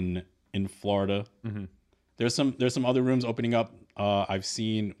in Florida. There's some other rooms opening up. I've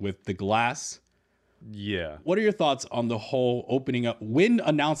seen with the Glass. Yeah. What are your thoughts on the whole opening up? Wynn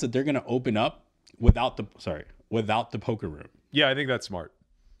announced that they're going to open up without the poker room. Yeah, I think that's smart.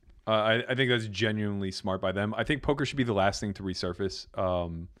 I think that's genuinely smart by them. I think poker should be the last thing to resurface.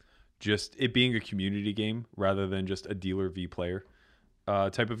 Just it being a community game rather than just a dealer v player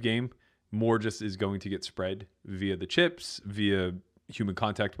type of game. More just is going to get spread via the chips, via human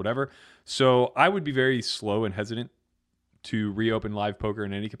contact, whatever. So I would be very slow and hesitant to reopen live poker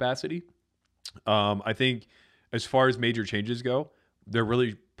in any capacity. I think as far as major changes go, there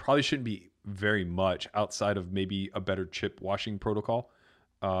really probably shouldn't be very much outside of maybe a better chip washing protocol.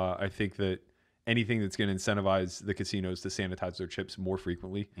 I think that anything that's going to incentivize the casinos to sanitize their chips more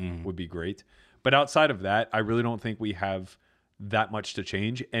frequently would be great. But outside of that, I really don't think we have that much to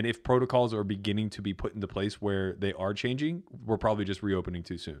change. And if protocols are beginning to be put into place where they are changing, we're probably just reopening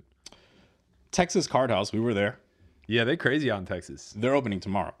too soon. Texas Card House, we were there. Yeah, they crazy out in Texas. They're opening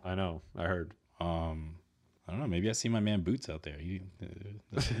tomorrow. I know. I heard. I don't know. Maybe I see my man Boots out there.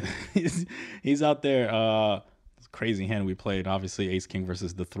 He's out there. Crazy hand we played. Obviously, Ace King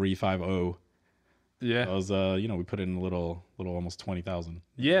versus the 3-5-0. Yeah, that was we put in a little almost 20,000.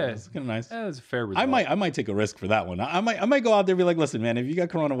 Yeah, it's kind of nice. Yeah, it's a fair result. I might take a risk for that one. I might go out there and be like, listen, man, if you got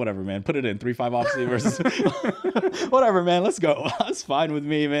Corona, whatever, man, put it in 3-5 opposite versus whatever, man. Let's go. That's fine with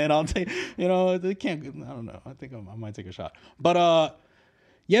me, man. I'll take. They can't. I don't know. I think I might take a shot. But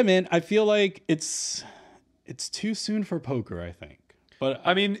yeah, man, I feel like it's too soon for poker, I think. But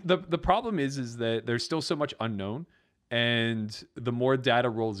I mean, the problem is that there's still so much unknown. And the more data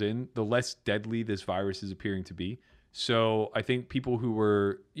rolls in, the less deadly this virus is appearing to be. So I think people who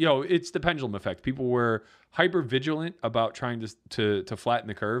were, it's the pendulum effect. People were hyper vigilant about trying to flatten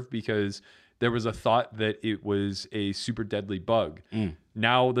the curve because there was a thought that it was a super deadly bug.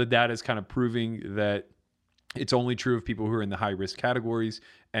 Now the data is kind of proving that it's only true of people who are in the high risk categories.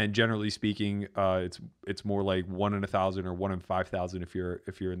 And generally speaking, it's more like 1 in 1,000 or 1 in 5,000 if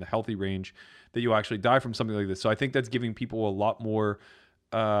you're in the healthy range that you'll actually die from something like this. So I think that's giving people a lot more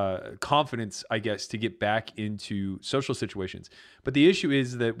confidence, I guess, to get back into social situations. But the issue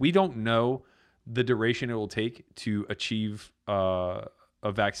is that we don't know the duration it will take to achieve a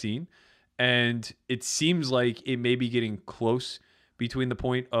vaccine. And it seems like it may be getting close between the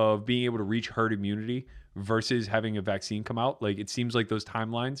point of being able to reach herd immunity versus having a vaccine come out. Like, it seems like those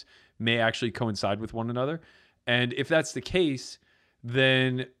timelines may actually coincide with one another. And if that's the case,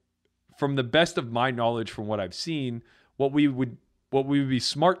 then from the best of my knowledge from what I've seen, what we would be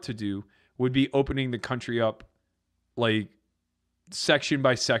smart to do would be opening the country up like section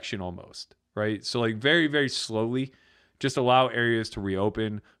by section almost, right? So like very, very slowly, just allow areas to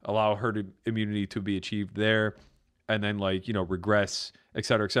reopen, allow herd immunity to be achieved there, and then regress, et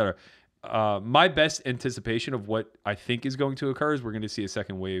cetera, et cetera. My best anticipation of what I think is going to occur is we're going to see a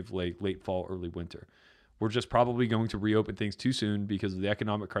second wave like late fall, early winter. We're just probably going to reopen things too soon because of the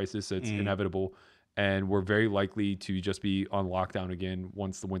economic crisis that's inevitable. And we're very likely to just be on lockdown again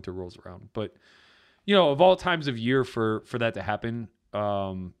once the winter rolls around. But, of all times of year for that to happen,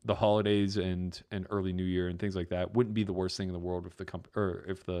 the holidays and early New Year and things like that wouldn't be the worst thing in the world if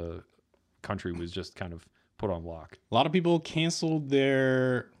the country was just kind of put on lock. A lot of people canceled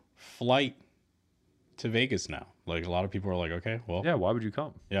their flight to Vegas now. Like, a lot of people are like, okay, well, Yeah, why would you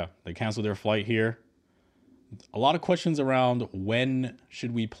come? yeah, they canceled their flight here. A lot of questions around when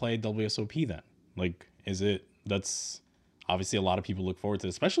should we play WSOP then? Like, that's obviously a lot of people look forward to,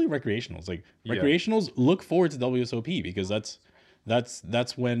 especially recreationals. Like, recreationals look forward to WSOP because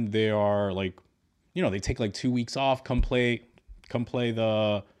that's when they are like, they take like 2 weeks off, come play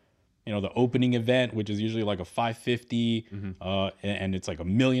the, the opening event, which is usually like a 550, and it's like $1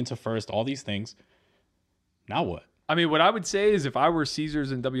 million to first, all these things. Now what? I mean, what I would say is if I were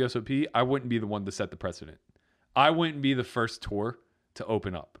Caesars and WSOP, I wouldn't be the one to set the precedent. I wouldn't be the first tour to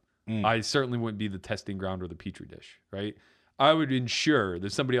open up. I certainly wouldn't be the testing ground or the petri dish, right? I would ensure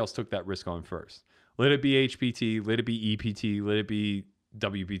that somebody else took that risk on first. Let it be HPT, let it be EPT, let it be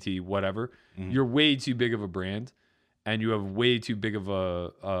WPT, whatever. You're way too big of a brand, and you have way too big of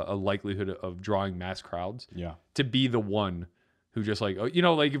a likelihood of drawing mass crowds to be the one who just like,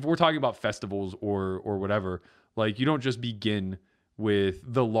 like if we're talking about festivals or whatever, like you don't just begin with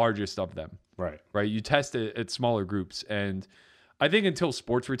the largest of them. Right. You test it at smaller groups. And I think until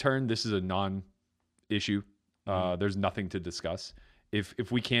sports return, this is a non-issue. There's nothing to discuss.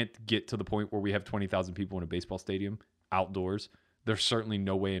 If we can't get to the point where we have 20,000 people in a baseball stadium outdoors, there's certainly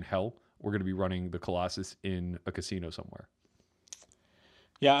no way in hell we're going to be running the Colossus in a casino somewhere.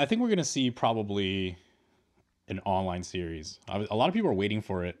 Yeah, I think we're going to see probably an online series. A lot of people are waiting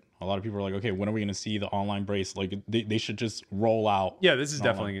for it. A lot of people are like, okay, when are we going to see the online bracelet? Like, they should just roll out. Yeah, this is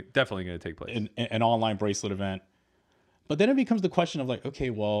definitely going to take place. An online bracelet event. But then it becomes the question of like,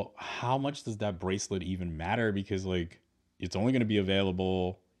 okay, well, how much does that bracelet even matter? Because like, it's only going to be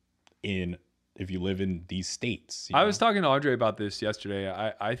available if you live in these states. I was talking to Andre about this yesterday.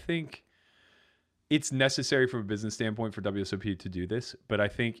 I think it's necessary from a business standpoint for WSOP to do this, but I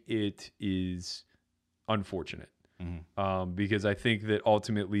think it is unfortunate. Because I think that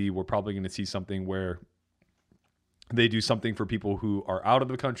ultimately we're probably going to see something where they do something for people who are out of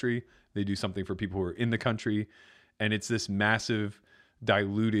the country, they do something for people who are in the country, and it's this massive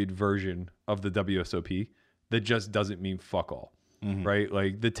diluted version of the WSOP that just doesn't mean fuck all, right?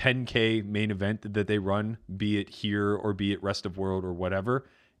 Like the 10K main event that they run, be it here or be it rest of world or whatever,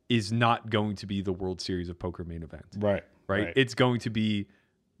 is not going to be the World Series of Poker main event. Right. It's going to be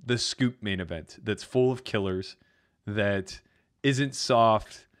the scoop main event that's full of killers, that isn't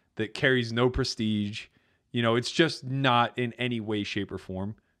soft, that carries no prestige. It's just not in any way, shape, or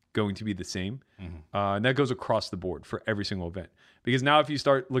form going to be the same. And that goes across the board for every single event. Because now if you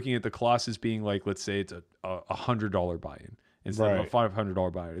start looking at the Colossus being like, let's say it's a $100 buy-in instead of a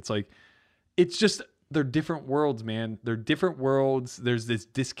 $500 buy-in. It's like, it's just, they're different worlds, man. They're different worlds. There's this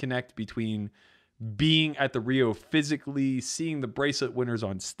disconnect between being at the Rio physically, seeing the bracelet winners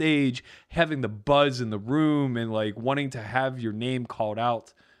on stage, having the buzz in the room, and like wanting to have your name called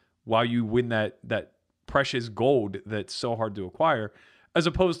out while you win that precious gold that's so hard to acquire, as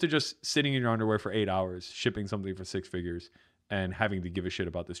opposed to just sitting in your underwear for 8 hours, shipping something for 6 figures, and having to give a shit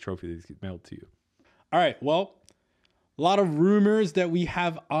about this trophy that gets mailed to you. All right. Well, a lot of rumors that we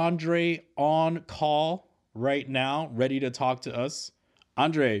have Andre on call right now, ready to talk to us.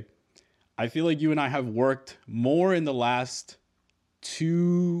 Andre, I feel like you and I have worked more in the last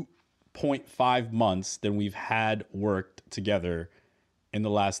 2.5 months than we've had worked together in the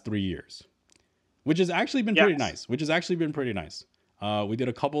last 3 years, which has actually been pretty nice. We did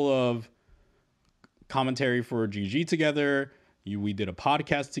a couple of commentary for GG together. We did a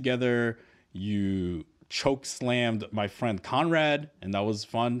podcast together. You choke slammed my friend Conrad, and that was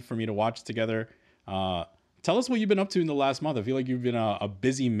fun for me to watch together. Tell us what you've been up to in the last month. I feel like you've been a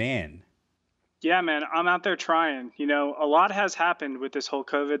busy man. Yeah, man, I'm out there trying. A lot has happened with this whole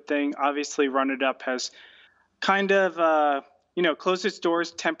COVID thing. Obviously, Run It Up has kind of, closed its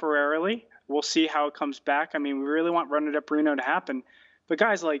doors temporarily. We'll see how it comes back. I mean, we really want Run It Up Reno to happen. But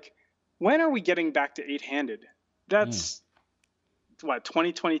guys, like, when are we getting back to 8-handed? That's,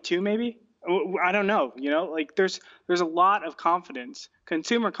 2022 maybe? I don't know. There's a lot of confidence.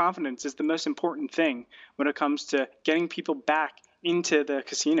 Consumer confidence is the most important thing when it comes to getting people back into the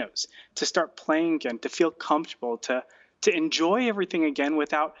casinos, to start playing again, to feel comfortable, to enjoy everything again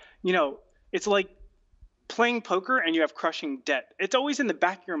without, it's like playing poker and you have crushing debt. It's always in the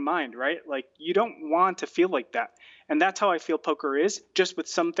back of your mind, right? Like, you don't want to feel like that. And that's how I feel poker is, just with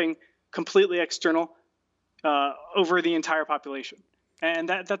something completely external over the entire population. And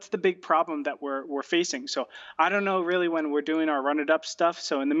that's the big problem that we're facing. So I don't know really when we're doing our Run It Up stuff.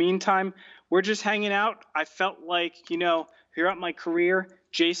 So in the meantime, we're just hanging out. I felt like, throughout my career,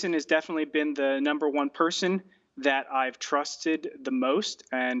 Jason has definitely been the number one person that I've trusted the most,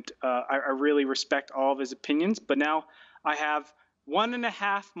 and I really respect all of his opinions. But now I have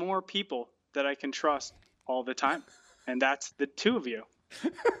 1.5 more people that I can trust all the time, and that's the two of you.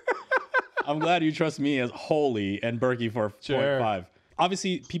 I'm glad you trust me as Holy and Berkey for 0.5.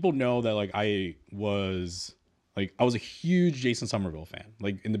 Obviously, people know that like I was a huge Jason Somerville fan.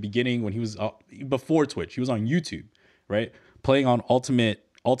 Like in the beginning when he was before Twitch, he was on YouTube, right? Playing on Ultimate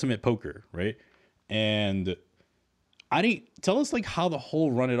Poker, right? And tell us like how the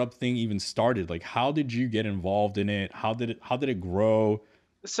whole Run It Up thing even started. Like how did you get involved in it? How did it grow?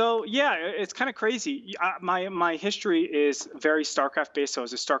 So yeah, it's kind of crazy. My history is very StarCraft based. So I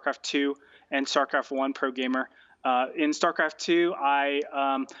was a StarCraft 2 and StarCraft 1 pro gamer. In StarCraft 2, I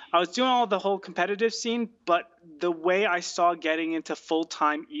was doing all the whole competitive scene, but the way I saw getting into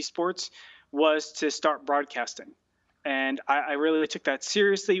full-time esports was to start broadcasting. And I really took that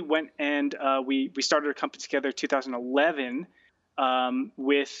seriously. Went and we started a company together in 2011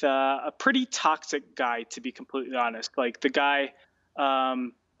 with a pretty toxic guy, to be completely honest. Like the guy,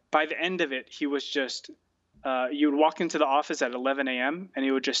 by the end of it, he was just you would walk into the office at 11 a.m. and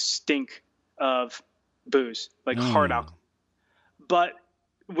he would just stink of booze, like hard alcohol. But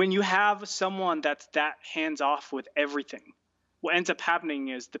when you have someone that's that hands off with everything, what ends up happening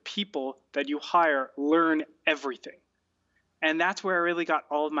is the people that you hire learn everything. And that's where I really got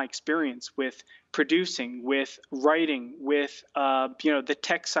all of my experience with producing, with writing, with the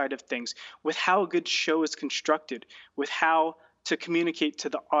tech side of things, with how a good show is constructed, with how to communicate to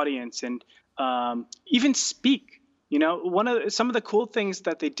the audience, and even speak. You know, some of the cool things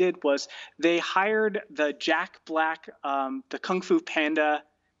that they did was they hired the Jack Black, the Kung Fu Panda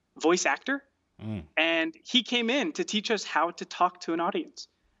voice actor, and he came in to teach us how to talk to an audience,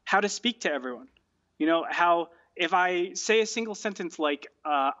 how to speak to everyone. You know, how if I say a single sentence like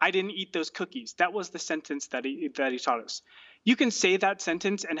 "I didn't eat those cookies," that was the sentence that he taught us. You can say that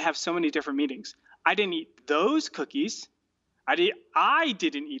sentence and have so many different meanings. I didn't eat those cookies. I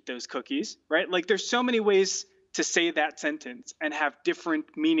didn't eat those cookies. Right? Like there's so many ways to say that sentence and have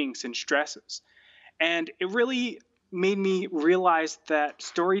different meanings and stresses. And it really made me realize that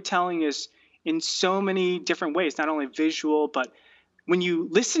storytelling is in so many different ways, not only visual, but when you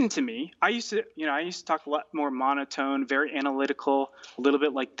listen to me, I used to talk a lot more monotone, very analytical, a little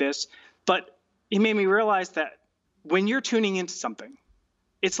bit like this. But it made me realize that when you're tuning into something,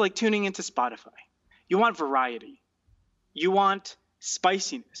 it's like tuning into Spotify. You want variety. You want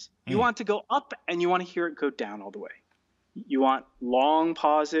spiciness. You want to go up and you want to hear it go down all the way. You want long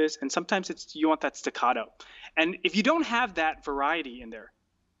pauses, and sometimes you want that staccato. And if you don't have that variety in there,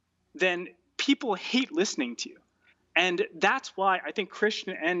 then people hate listening to you. And that's why I think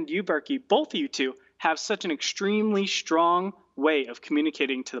Christian and you, Berkey, both of you two, have such an extremely strong way of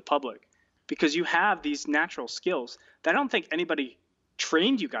communicating to the public, because you have these natural skills that I don't think anybody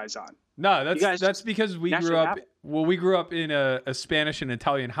trained you guys on. No, that's because we grew up in a Spanish and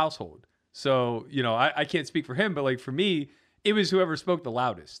Italian household. So, you know, I can't speak for him, but like for me, it was whoever spoke the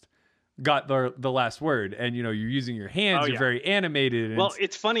loudest got the last word. And, you know, you're using your hands, you're very animated. Well,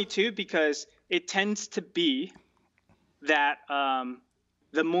 it's funny too, because it tends to be that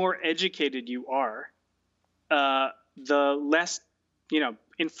the more educated you are, the less,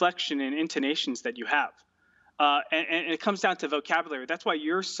 inflection and intonations that you have. And it comes down to vocabulary. That's why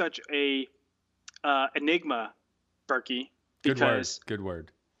you're such a enigma, Berkey. Good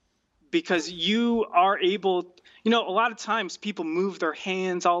word. Because you are able, a lot of times people move their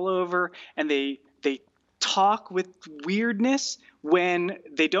hands all over and they talk with weirdness when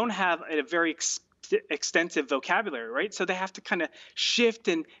they don't have a very extensive vocabulary, right? So they have to kind of shift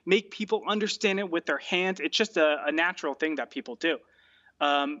and make people understand it with their hands. It's just a natural thing that people do.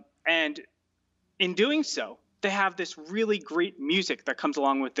 And in doing so, they have this really great music that comes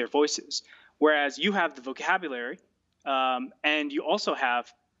along with their voices, whereas you have the vocabulary, and you also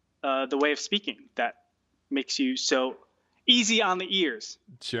have the way of speaking that makes you so easy on the ears.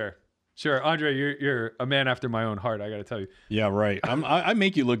 Sure, Andre, you're a man after my own heart. I got to tell you. Yeah, right. I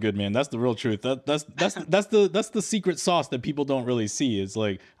make you look good, man. That's the real truth. That's the secret sauce that people don't really see. It's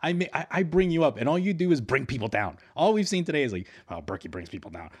like I bring you up, and all you do is bring people down. All we've seen today is like, oh, Berkey brings people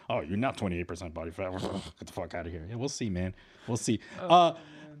down. Oh, you're not 28% body fat. Get the fuck out of here. Yeah, we'll see, man. We'll see.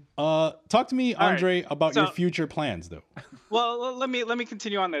 Talk to me, Andre, about your future plans, though. Well, let me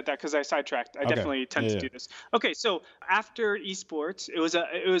continue on that because I sidetracked. I definitely tend to do this. Okay, so after esports, it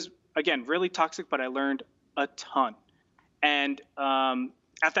was again really toxic, but I learned a ton. And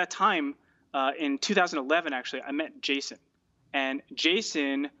at that time, in 2011, actually, I met Jason, and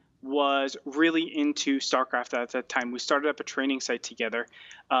Jason was really into StarCraft at that time. We started up a training site together.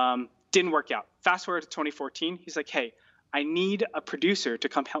 Didn't work out. Fast forward to 2014, he's like, hey, I need a producer to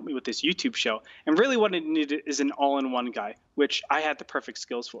come help me with this YouTube show. And really what I needed is an all-in-one guy, which I had the perfect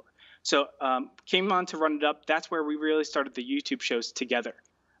skills for. So came on to Run It Up. That's where we really started the YouTube shows together.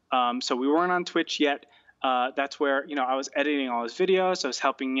 So we weren't on Twitch yet. That's where, I was editing all his videos. I was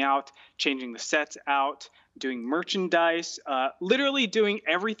helping out, changing the sets out, doing merchandise, literally doing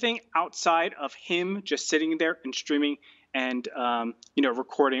everything outside of him just sitting there and streaming and,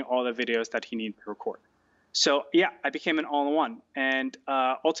 recording all the videos that he needed to record. So, yeah, I became an all-in-one. And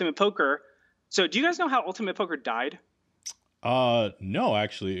Ultimate Poker. So do you guys know how Ultimate Poker died? No,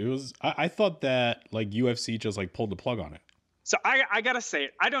 actually. It was I thought that like UFC just like pulled the plug on it. So I gotta say,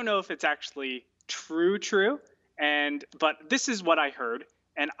 I don't know if it's actually true, but this is what I heard,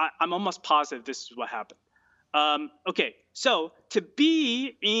 and I'm almost positive this is what happened. Okay, so to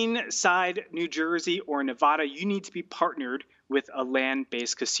be inside New Jersey or Nevada, you need to be partnered with a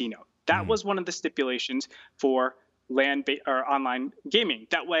land-based casino. That was one of the stipulations for land-based or online gaming.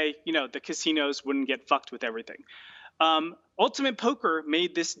 That way, the casinos wouldn't get fucked with everything. Ultimate Poker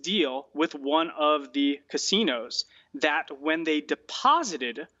made this deal with one of the casinos that when they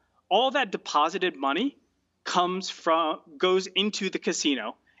deposited, all that deposited money goes into the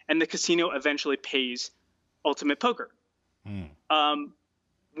casino, and the casino eventually pays Ultimate Poker.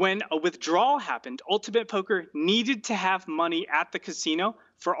 When a withdrawal happened, Ultimate Poker needed to have money at the casino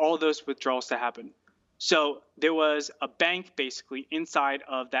for all those withdrawals to happen. So there was a bank basically inside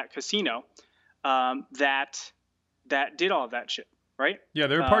of that casino that did all of that shit, right? Yeah,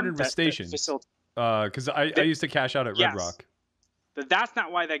 they were partnered with stations. Because I used to cash out at Red Rock. But that's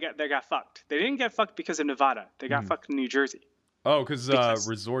not why they got fucked. They didn't get fucked because of Nevada. They got fucked in New Jersey. Oh, because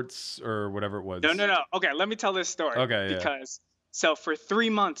resorts or whatever it was. No. Okay, let me tell this story. Okay, So for 3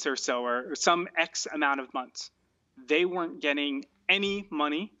 months or so, or some X amount of months, they weren't getting any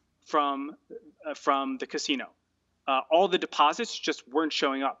money from the casino. All the deposits just weren't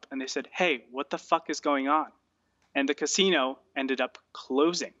showing up, and they said, "Hey, what the fuck is going on?" And the casino ended up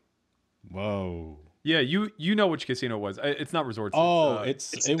closing. Whoa. Yeah, you know which casino it was. It's not Resorts. Oh,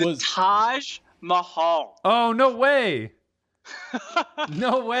 it was Taj Mahal. Oh, no way.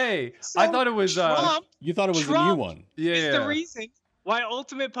 No way. So I thought it was Trump, you thought it was the new one. Yeah. is the reason why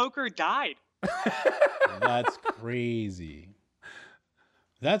Ultimate Poker died. That's crazy.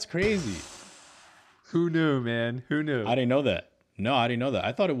 That's crazy. Who knew, man? Who knew? I didn't know that. No, I didn't know that.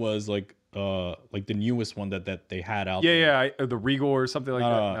 I thought it was like the newest one that they had out. Yeah, the Regal or something like that.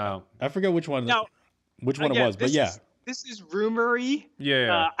 No. I forget which one. No, which one it was, but yeah. This is rumory.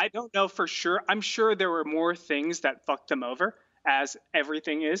 Yeah. I don't know for sure. I'm sure there were more things that fucked them over, as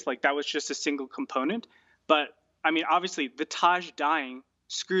everything is. Like, that was just a single component. But, I mean, obviously, the Taj dying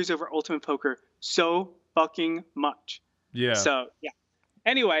screws over Ultimate Poker so fucking much. Yeah. So, yeah.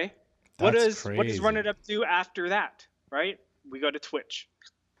 Anyway, what does crazy. Run It Up do after that, right? We go to Twitch.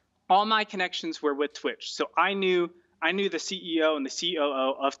 All my connections were with Twitch. So I knew the CEO and the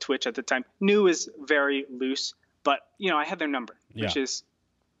COO of Twitch at the time. Knew is very loose. But, I had their number, which is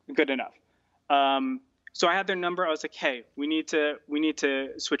good enough. So I had their number. I was like, hey, we need to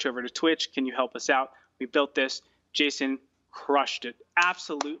switch over to Twitch. Can you help us out? We built this. Jason crushed it.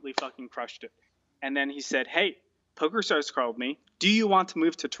 Absolutely fucking crushed it. And then he said, hey, PokerStars called me. Do you want to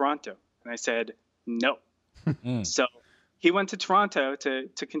move to Toronto? And I said, no. So he went to Toronto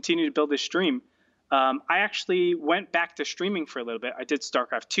to continue to build his stream. I actually went back to streaming for a little bit. I did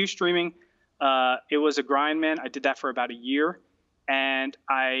StarCraft 2 streaming. It was a grind, man. I did that for about a year, and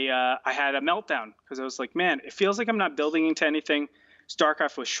I had a meltdown because I was like, man, it feels like I'm not building into anything.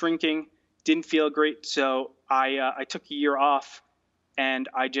 StarCraft was shrinking, didn't feel great, so I took a year off, and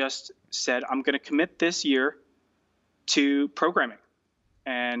I just said I'm going to commit this year to programming,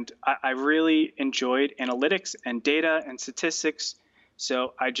 and I really enjoyed analytics and data and statistics,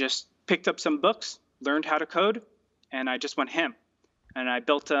 so I just picked up some books, learned how to code, and I just went ham. And I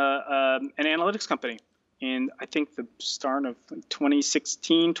built an analytics company in, I think, the start of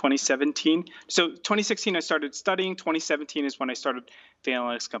 2016, 2017. So 2016, I started studying. 2017 is when I started the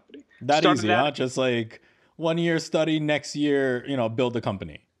analytics company. That easy, huh? Just like 1 year study, next year, build the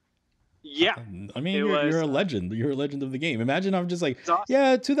company. Yeah. I mean, you're a legend. You're a legend of the game. Imagine I'm just like, awesome.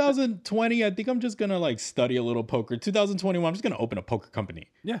 Yeah, 2020, I think I'm just going to like study a little poker. 2021, I'm just going to open a poker company.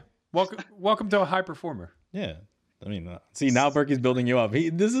 Yeah. Welcome to a high performer. Yeah. I mean, see, now Berkey's building you up.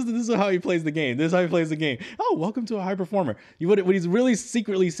 This is how he plays the game. This is how he plays the game. Oh, welcome to a high performer. What he's really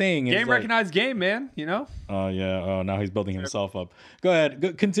secretly saying is game recognized game, man. Oh yeah. Oh, now he's building himself up. Go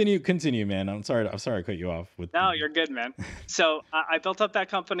ahead. Continue, man. I'm sorry I cut you off. No, you're good, man. So I built up that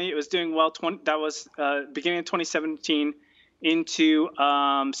company. It was doing well. That was beginning of 2017, into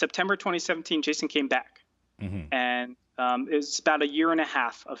September 2017, Jason came back. And it's about a year and a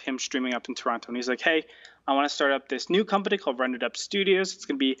half of him streaming up in Toronto. And he's like, hey, I want to start up this new company called Run It Up Studios. It's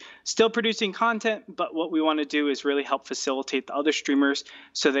going to be still producing content, but what we want to do is really help facilitate the other streamers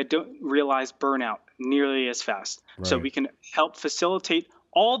so they don't realize burnout nearly as fast. Right. So we can help facilitate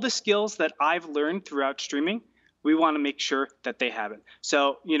all the skills that I've learned throughout streaming. We want to make sure that they have it.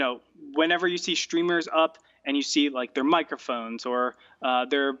 So, you know, whenever you see streamers up and you see like their microphones or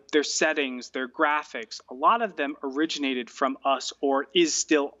their settings, their graphics, a lot of them originated from us or is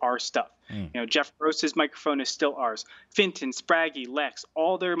still our stuff. You know, Jeff Gross's microphone is still ours. Finton, Spraggy, Lex,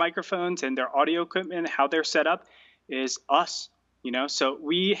 all their microphones and their audio equipment, how they're set up is us. You know, so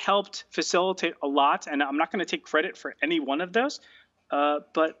we helped facilitate a lot, and I'm not going to take credit for any one of those,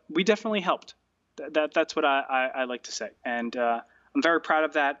 but we definitely helped. That's what I like to say, and I'm very proud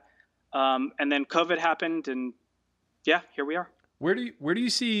of that. And then COVID happened, and yeah, here we are. Where do you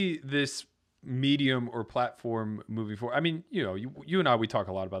see this medium or platform moving forward? I mean, you know, you and I, we talk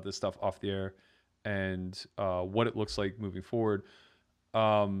a lot about this stuff off the air, and what it looks like moving forward.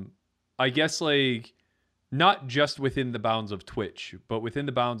 I guess like not just within the bounds of Twitch, but within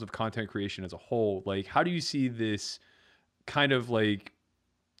the bounds of content creation as a whole. Like, how do you see this kind of like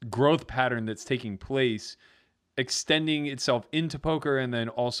growth pattern that's taking place extending itself into poker and then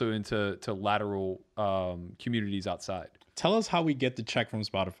also into lateral communities outside? Tell us how we get the check from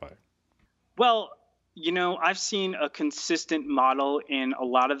Spotify. Well, you know, I've seen a consistent model in a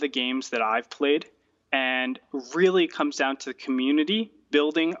lot of the games that I've played, and really comes down to the community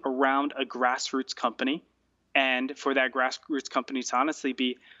building around a grassroots company, and for that grassroots company to honestly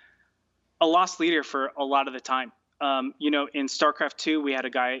be a lost leader for a lot of the time. You know, in StarCraft 2, we had a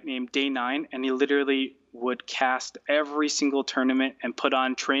guy named Day9, and he literally would cast every single tournament and put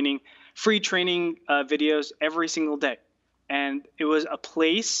on free training videos every single day. And it was a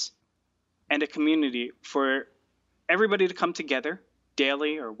place and a community for everybody to come together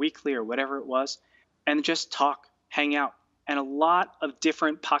daily or weekly or whatever it was, and just talk, hang out. And a lot of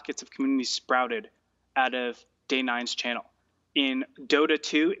different pockets of community sprouted out of Day9's channel. In Dota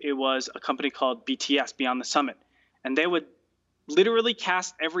 2, it was a company called BTS, Beyond the Summit. And they would literally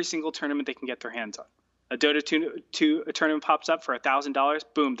cast every single tournament they can get their hands on. A Dota 2 tournament pops up for $1,000,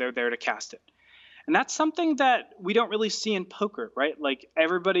 boom, they're there to cast it. And that's something that we don't really see in poker, right? Like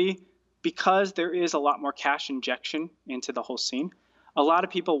everybody, because there is a lot more cash injection into the whole scene, a lot of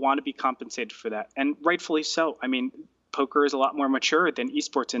people want to be compensated for that. And rightfully so. I mean, poker is a lot more mature than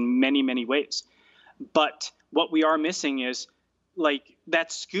esports in many, many ways. But what we are missing is, like,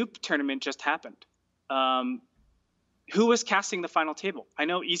 that Scoop tournament just happened. Who was casting the final table? I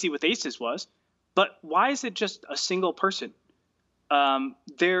know Easy with Aces was, but why is it just a single person?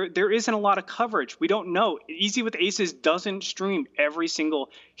 There isn't a lot of coverage. We don't know. Easy with Aces doesn't stream every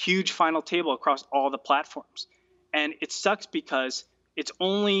single huge final table across all the platforms. And it sucks because it's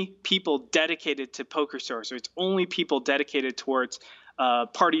only people dedicated to PokerStars, or it's only people dedicated towards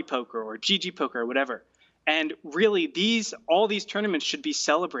Party Poker or GG Poker or whatever. And really, all these tournaments should be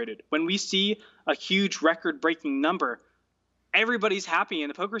celebrated. When we see a huge record-breaking number, everybody's happy in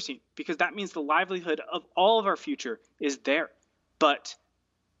the poker scene, because that means the livelihood of all of our future is there. But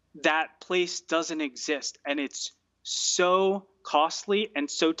that place doesn't exist, and it's so costly and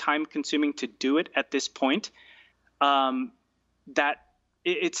so time-consuming to do it at this point that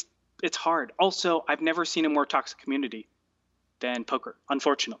it's hard. Also, I've never seen a more toxic community than poker,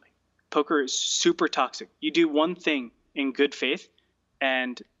 unfortunately. Poker is super toxic. You do one thing in good faith,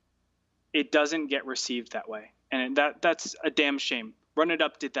 and it doesn't get received that way. And that's a damn shame. Run It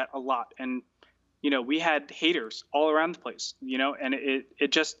Up did that a lot. And, you know, we had haters all around the place, you know, and it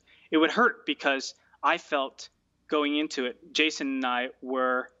would hurt, because I felt going into it, Jason and I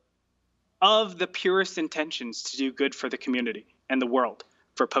were of the purest intentions to do good for the community and the world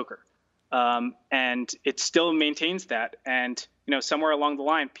for poker. And it still maintains that. And, you know, somewhere along the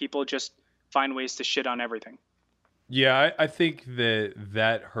line, people just find ways to shit on everything. Yeah, I think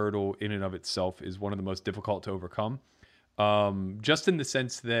that hurdle in and of itself is one of the most difficult to overcome. Just in the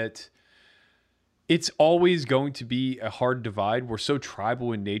sense that it's always going to be a hard divide. We're so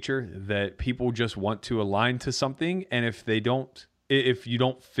tribal in nature that people just want to align to something. And if you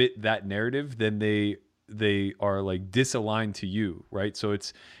don't fit that narrative, then they are like disaligned to you, right? So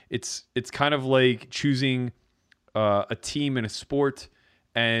it's kind of like choosing a team in a sport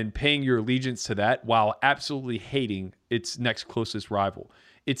and paying your allegiance to that while absolutely hating its next closest rival.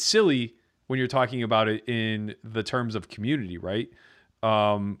 It's silly when you're talking about it in the terms of community, right?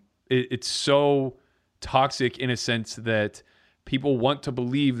 It's so toxic in a sense that People want to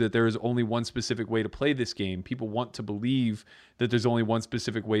believe that there is only one specific way to play this game. People want to believe that there's only one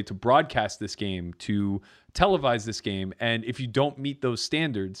specific way to broadcast this game, to televise this game. And if you don't meet those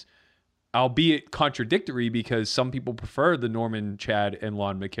standards, albeit contradictory, because some people prefer the Norman Chad and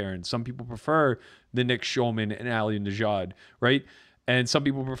Lon McCarron, some people prefer the Nick Schulman and Ali Najad, right? And some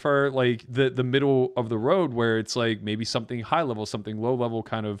people prefer like the middle of the road, where it's like maybe something high level, something low level,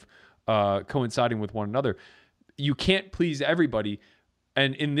 kind of coinciding with one another. You can't please everybody.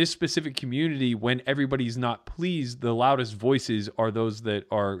 And in this specific community, when everybody's not pleased, the loudest voices are those that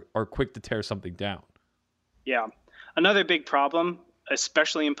are quick to tear something down. Yeah. Another big problem,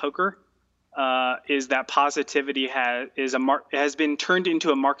 especially in poker, is that positivity has been turned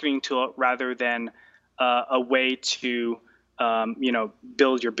into a marketing tool rather than a way to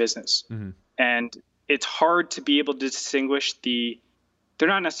build your business. Mm-hmm. And it's hard to be able to distinguish they're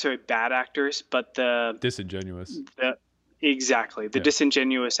not necessarily bad actors, but the disingenuous. Exactly. The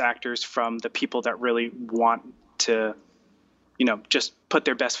disingenuous actors from the people that really want to, just put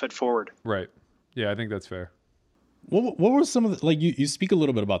their best foot forward. Right. Yeah, I think that's fair. What were some of the, like, you speak a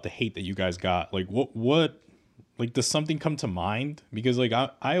little bit about the hate that you guys got. Like, what like, does something come to mind? Because like,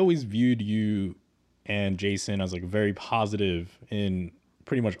 I always viewed you and Jason as like very positive in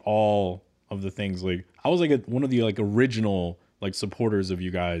pretty much all of the things. Like, I was like one of the like original like supporters of you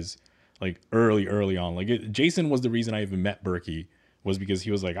guys, like early on. Like Jason was the reason I even met Berkey, was because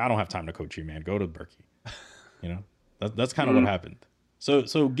he was like, I don't have time to coach you, man. Go to Berkey. That's kind of what happened.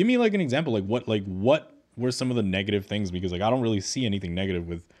 So give me like an example. Like what were some of the negative things? Because like, I don't really see anything negative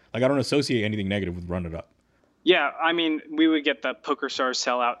with, like, I don't associate anything negative with Run It Up. Yeah. I mean, we would get the PokerStars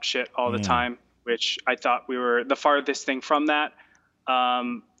sellout shit all the time, which I thought we were the farthest thing from that.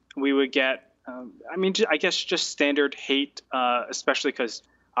 We would get, I guess just standard hate, especially because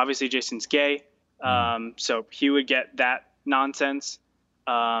obviously Jason's gay. So he would get that nonsense.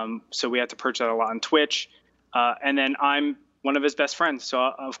 So we had to purge that a lot on Twitch. And then I'm one of his best friends. So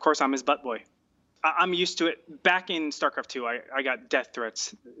of course I'm his butt boy. I'm used to it. Back in StarCraft 2, I got death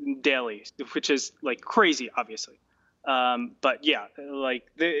threats daily, which is like crazy, obviously. But yeah, like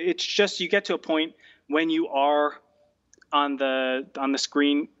it's just, you get to a point when you are on the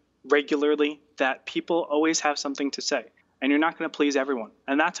screen regularly that people always have something to say, and you're not going to please everyone,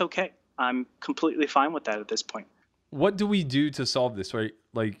 and that's okay. I'm completely fine with that at this point. What do we do to solve this, right?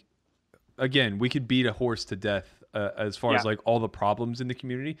 Like, again, we could beat a horse to death as far as like all the problems in the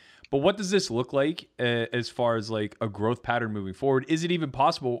community, but what does this look like as far as like a growth pattern moving forward? Is it even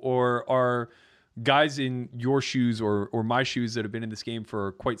possible, or are guys in your shoes or my shoes that have been in this game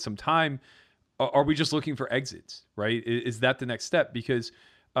for quite some time, are we just looking for exits, right? Is that the next step? Because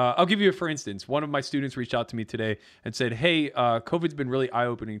I'll give you for instance, one of my students reached out to me today and said, hey, COVID's been really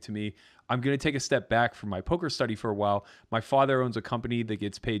eye-opening to me. I'm going to take a step back from my poker study for a while. My father owns a company that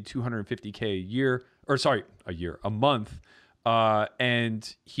gets paid $250K a month.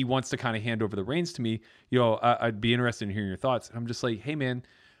 And he wants to kind of hand over the reins to me. I'd be interested in hearing your thoughts. And I'm just like, hey man,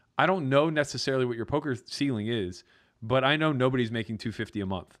 I don't know necessarily what your poker ceiling is, but I know nobody's making $250 a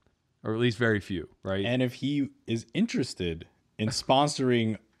month, or at least very few, right? And if he is interested in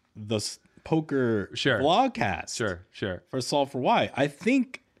sponsoring the poker vlogcast for Solve for Why, I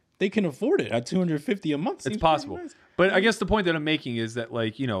think they can afford it at $250 a month. It's possible. Nice. But I guess the point that I'm making is that,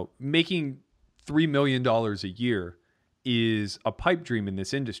 like, making $3 million a year is a pipe dream in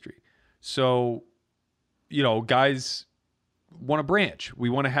this industry. So, guys want to branch. We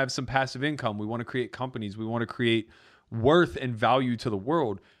want to have some passive income. We want to create companies. We want to create worth and value to the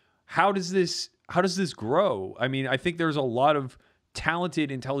world. How does this grow? I mean, I think there's a lot of talented,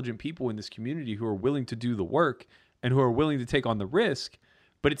 intelligent people in this community who are willing to do the work and who are willing to take on the risk,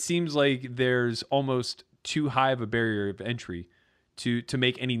 but it seems like there's almost too high of a barrier of entry to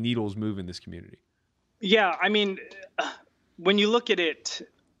make any needles move in this community. Yeah, I mean, when you look at it,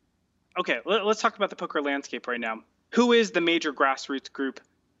 okay, let's talk about the poker landscape right now. Who is the major grassroots group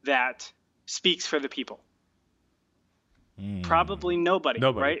that speaks for the people? Probably nobody,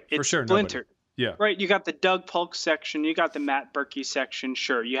 right? It's splintered. Nobody. Yeah. Right. You got the Doug Polk section. You got the Matt Berkey section.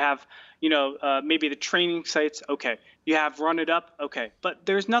 Sure. You have, maybe the training sites. Okay. You have Run It Up. Okay. But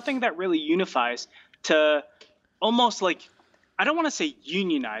there's nothing that really unifies to almost like, I don't want to say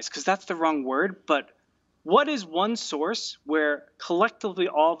unionize because that's the wrong word, but what is one source where collectively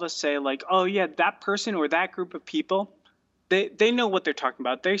all of us say like, oh yeah, that person or that group of people, they know what they're talking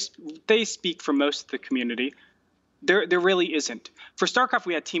about. They speak for most of the community. There really isn't. For StarCraft,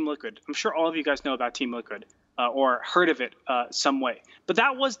 we had Team Liquid. I'm sure all of you guys know about Team Liquid or heard of it some way. But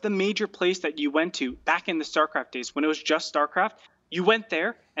that was the major place that you went to back in the StarCraft days when it was just StarCraft. You went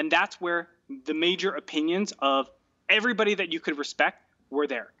there, and that's where the major opinions of everybody that you could respect were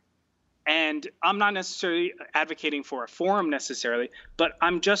there. And I'm not necessarily advocating for a forum necessarily, but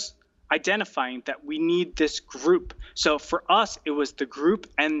I'm just identifying that we need this group. So for us, it was the group,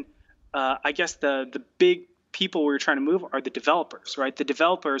 and I guess the big people we were trying to move are the developers, right? The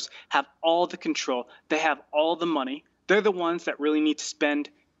developers have all the control. They have all the money. They're the ones that really need to spend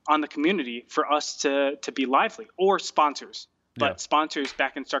on the community for us to be lively, or sponsors. But sponsors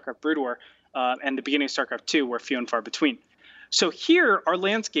back in StarCraft Brood War and the beginning of StarCraft 2 were few and far between. So here, our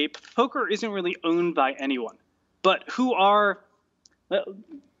landscape, poker isn't really owned by anyone. But who are the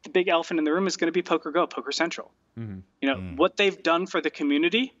big elephant in the room is going to be PokerGo, Poker Central. Mm-hmm. What they've done for the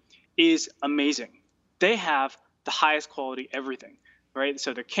community is amazing. They have the highest quality everything, right?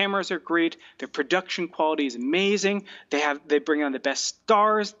 So their cameras are great. Their production quality is amazing. They bring on the best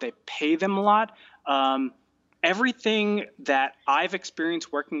stars. They pay them a lot. Everything that I've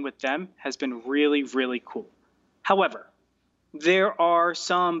experienced working with them has been really, really cool. However, there are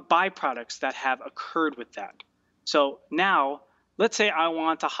some byproducts that have occurred with that. So now, let's say I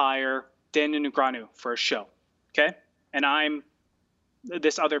want to hire Daniel Negreanu for a show, okay? And I'm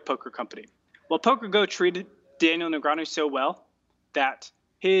this other poker company. Well, PokerGo treated Daniel Negreanu so well that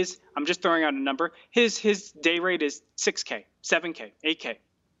I'm just throwing out a number, his day rate is $6K, $7K, $8K,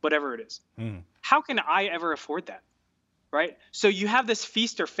 whatever it is. How can I ever afford that, right? So you have this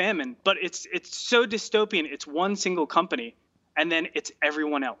feast or famine, but it's so dystopian. It's one single company, and then it's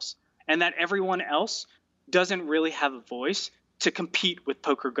everyone else. And that everyone else doesn't really have a voice to compete with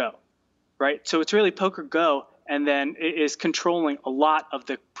PokerGo, right? So it's really PokerGo, and then it is controlling a lot of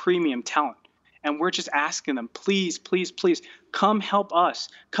the premium talent. And we're just asking them, please, please, please, come help us.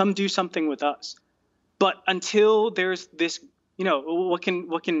 Come do something with us. But until there's this, what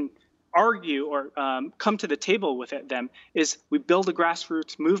can argue or come to the table with them is we build a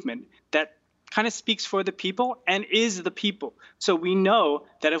grassroots movement that kind of speaks for the people and is the people. So we know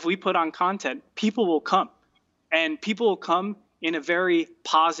that if we put on content, people will come. And people will come in a very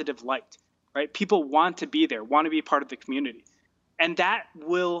positive light, right? People want to be there, want to be part of the community. And that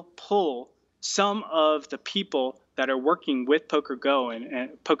will pull some of the people that are working with PokerGo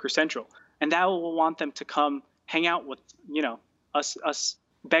and Poker Central, and that will want them to come hang out with, us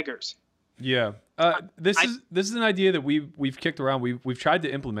beggars. Yeah. This is an idea that we've kicked around. We've tried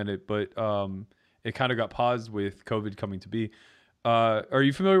to implement it, but it kind of got paused with COVID coming to be. Are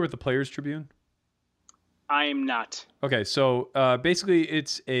you familiar with the Players Tribune? I am not. Okay, so basically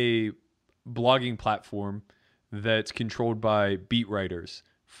it's a blogging platform that's controlled by beat writers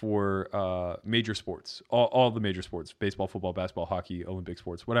for major sports, all the major sports, baseball, football, basketball, hockey, Olympic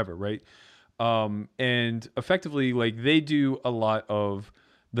sports, whatever, right? And effectively, like, they do a lot of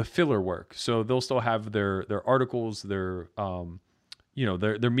the filler work. So they'll still have their articles, their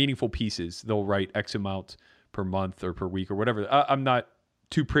meaningful pieces. They'll write X amount per month or per week or whatever. I'm not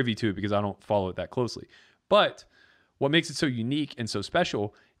too privy to it because I don't follow it that closely. But what makes it so unique and so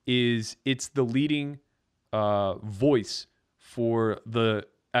special is it's the leading voice for the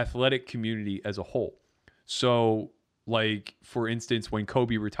athletic community as a whole. So, like, for instance, when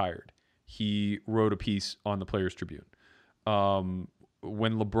Kobe retired, he wrote a piece on the Players Tribune. When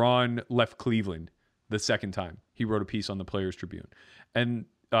LeBron left Cleveland the second time, he wrote a piece on the Players Tribune. And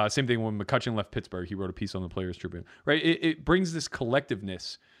same thing when McCutchen left Pittsburgh, he wrote a piece on the Players Tribune, right? It brings this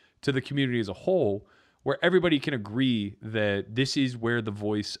collectiveness to the community as a whole, where everybody can agree that this is where the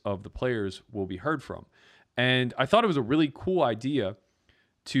voice of the players will be heard from. And I thought it was a really cool idea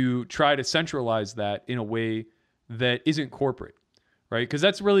to try to centralize that in a way that isn't corporate, right? Because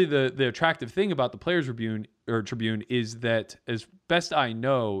that's really the attractive thing about the Players Tribune is that, as best I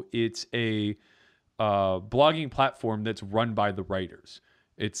know, it's a blogging platform that's run by the writers.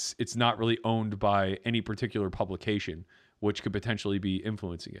 It's not really owned by any particular publication, which could potentially be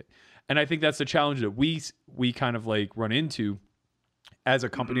influencing it. And I think that's the challenge that we kind of like run into as a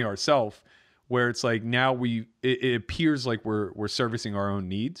company ourselves, where it's like now it appears like we're servicing our own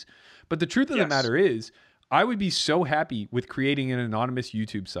needs. But the truth of the matter is, I would be so happy with creating an anonymous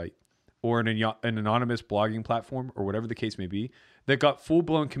YouTube site or an anonymous blogging platform or whatever the case may be that got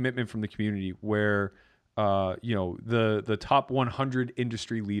full-blown commitment from the community, where the top 100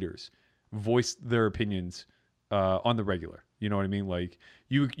 industry leaders voice their opinions on the regular. You know what I mean? Like,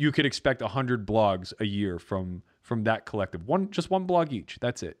 you could expect 100 blogs a year from that collective. Just one blog each.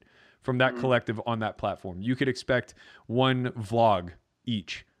 That's it. From that collective on that platform. You could expect one vlog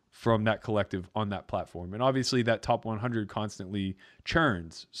each from that collective on that platform. And obviously that top 100 constantly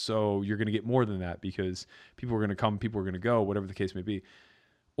churns. So you're going to get more than that because people are going to come, people are going to go, whatever the case may be.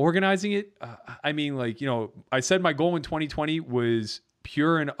 Organizing it, I mean, like, I said my goal in 2020 was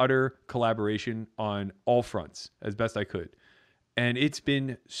pure and utter collaboration on all fronts as best I could. And it's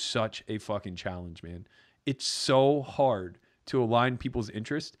been such a fucking challenge, man. It's so hard to align people's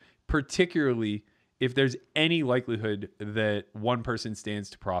interest, particularly if there's any likelihood that one person stands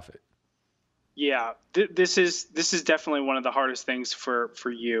to profit. Yeah, this is definitely one of the hardest things for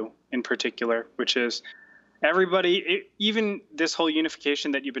you in particular, which is everybody, even this whole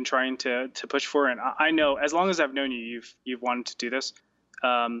unification that you've been trying to push for. And I know as long as I've known you, you've wanted to do this.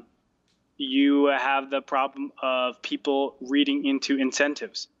 You have the problem of people reading into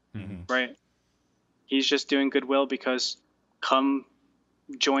incentives, right? He's just doing goodwill because come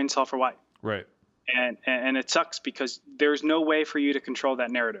join Solve for Why. Right. And it sucks because there's no way for you to control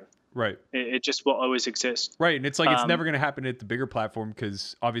that narrative. Right. It just will always exist. Right. And it's like it's never going to happen at the bigger platform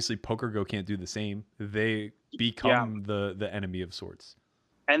because obviously PokerGo can't do the same. They become the enemy of sorts.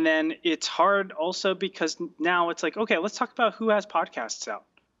 And then it's hard also because now it's like, okay, let's talk about who has podcasts out.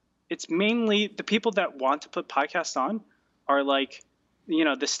 It's mainly the people that want to put podcasts on are like, you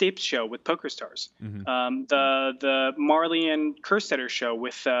know, the Stapes show with PokerStars, the Marley and Kerstetter show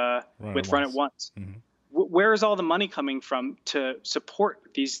with Run It Once. Where is all the money coming from to support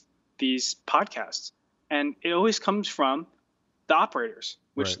these podcasts? And it always comes from the operators,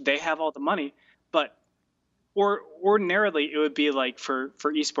 which they have all the money. But ordinarily, it would be like for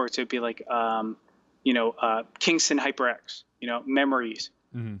esports, it would be like Kingston HyperX, Memories,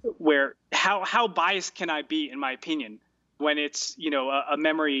 where how biased can I be in my opinion when it's a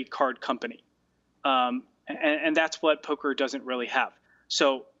memory card company, and that's what poker doesn't really have.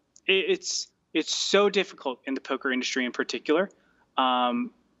 So it's so difficult in the poker industry in particular.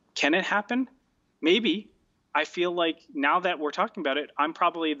 Can it happen? Maybe. I feel like now that we're talking about it, I'm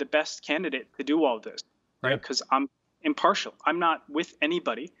probably the best candidate to do all of this, right? Because I'm impartial. I'm not with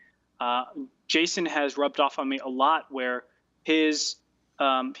anybody. Jason has rubbed off on me a lot where his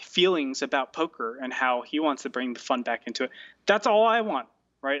feelings about poker and how he wants to bring the fun back into it. That's all I want,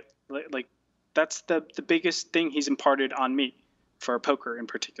 right? Like that's the biggest thing he's imparted on me for poker in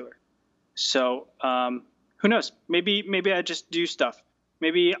particular. So who knows? Maybe I just do stuff.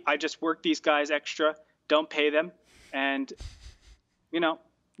 Maybe I just work these guys extra, don't pay them, and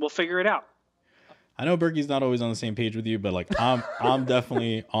we'll figure it out. I know Berkey's not always on the same page with you, but like I'm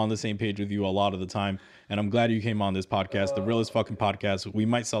definitely on the same page with you a lot of the time. And I'm glad you came on this podcast, the realest fucking podcast. We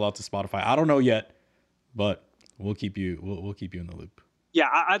might sell out to Spotify. I don't know yet, but we'll keep you in the loop. Yeah,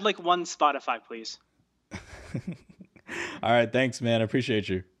 I'd like one Spotify, please. All right, thanks, man. I appreciate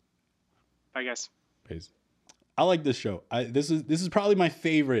you. Bye, guys. Peace. I like this show. This is probably my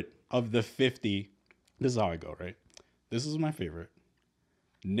favorite of the 50. This is how I go, right? This is my favorite.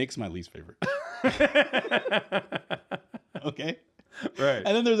 Nick's my least favorite. Okay. Right.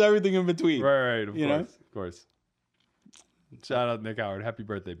 And then there's everything in between. Right. Of course. Shout out Nick Howard. Happy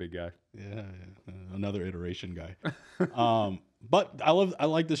birthday, big guy. Yeah. Another iteration guy. But I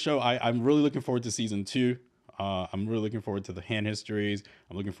like the show. I'm really looking forward to season 2. I'm really looking forward to the hand histories.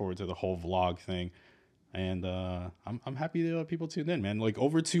 I'm looking forward to the whole vlog thing. And I'm happy that people tuned in, man. Like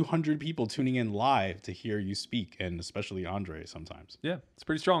over 200 people tuning in live to hear you speak, and especially Andre sometimes. Yeah, it's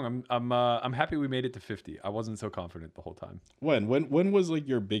pretty strong. I'm happy we made it to 50. I wasn't so confident the whole time. When was like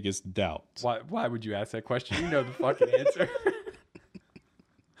your biggest doubt? Why would you ask that question? You know the fucking answer.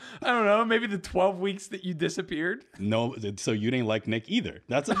 I don't know. Maybe the 12 weeks that you disappeared. No, so you didn't like Nick either.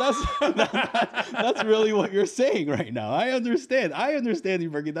 That's really what you're saying right now. I understand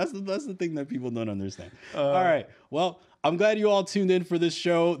you, Berkey. That's the thing that people don't understand. All right. Well, I'm glad you all tuned in for this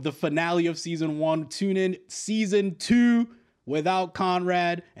show, the finale of season 1. Tune in season 2 without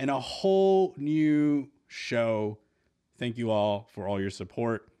Conrad and a whole new show. Thank you all for all your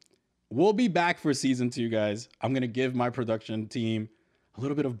support. We'll be back for season 2, guys. I'm gonna give my production team a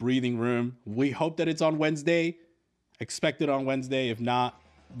little bit of breathing room. We hope that it's on Wednesday. Expect it on Wednesday. If not,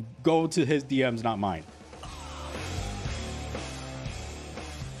 go to his DMs, not mine.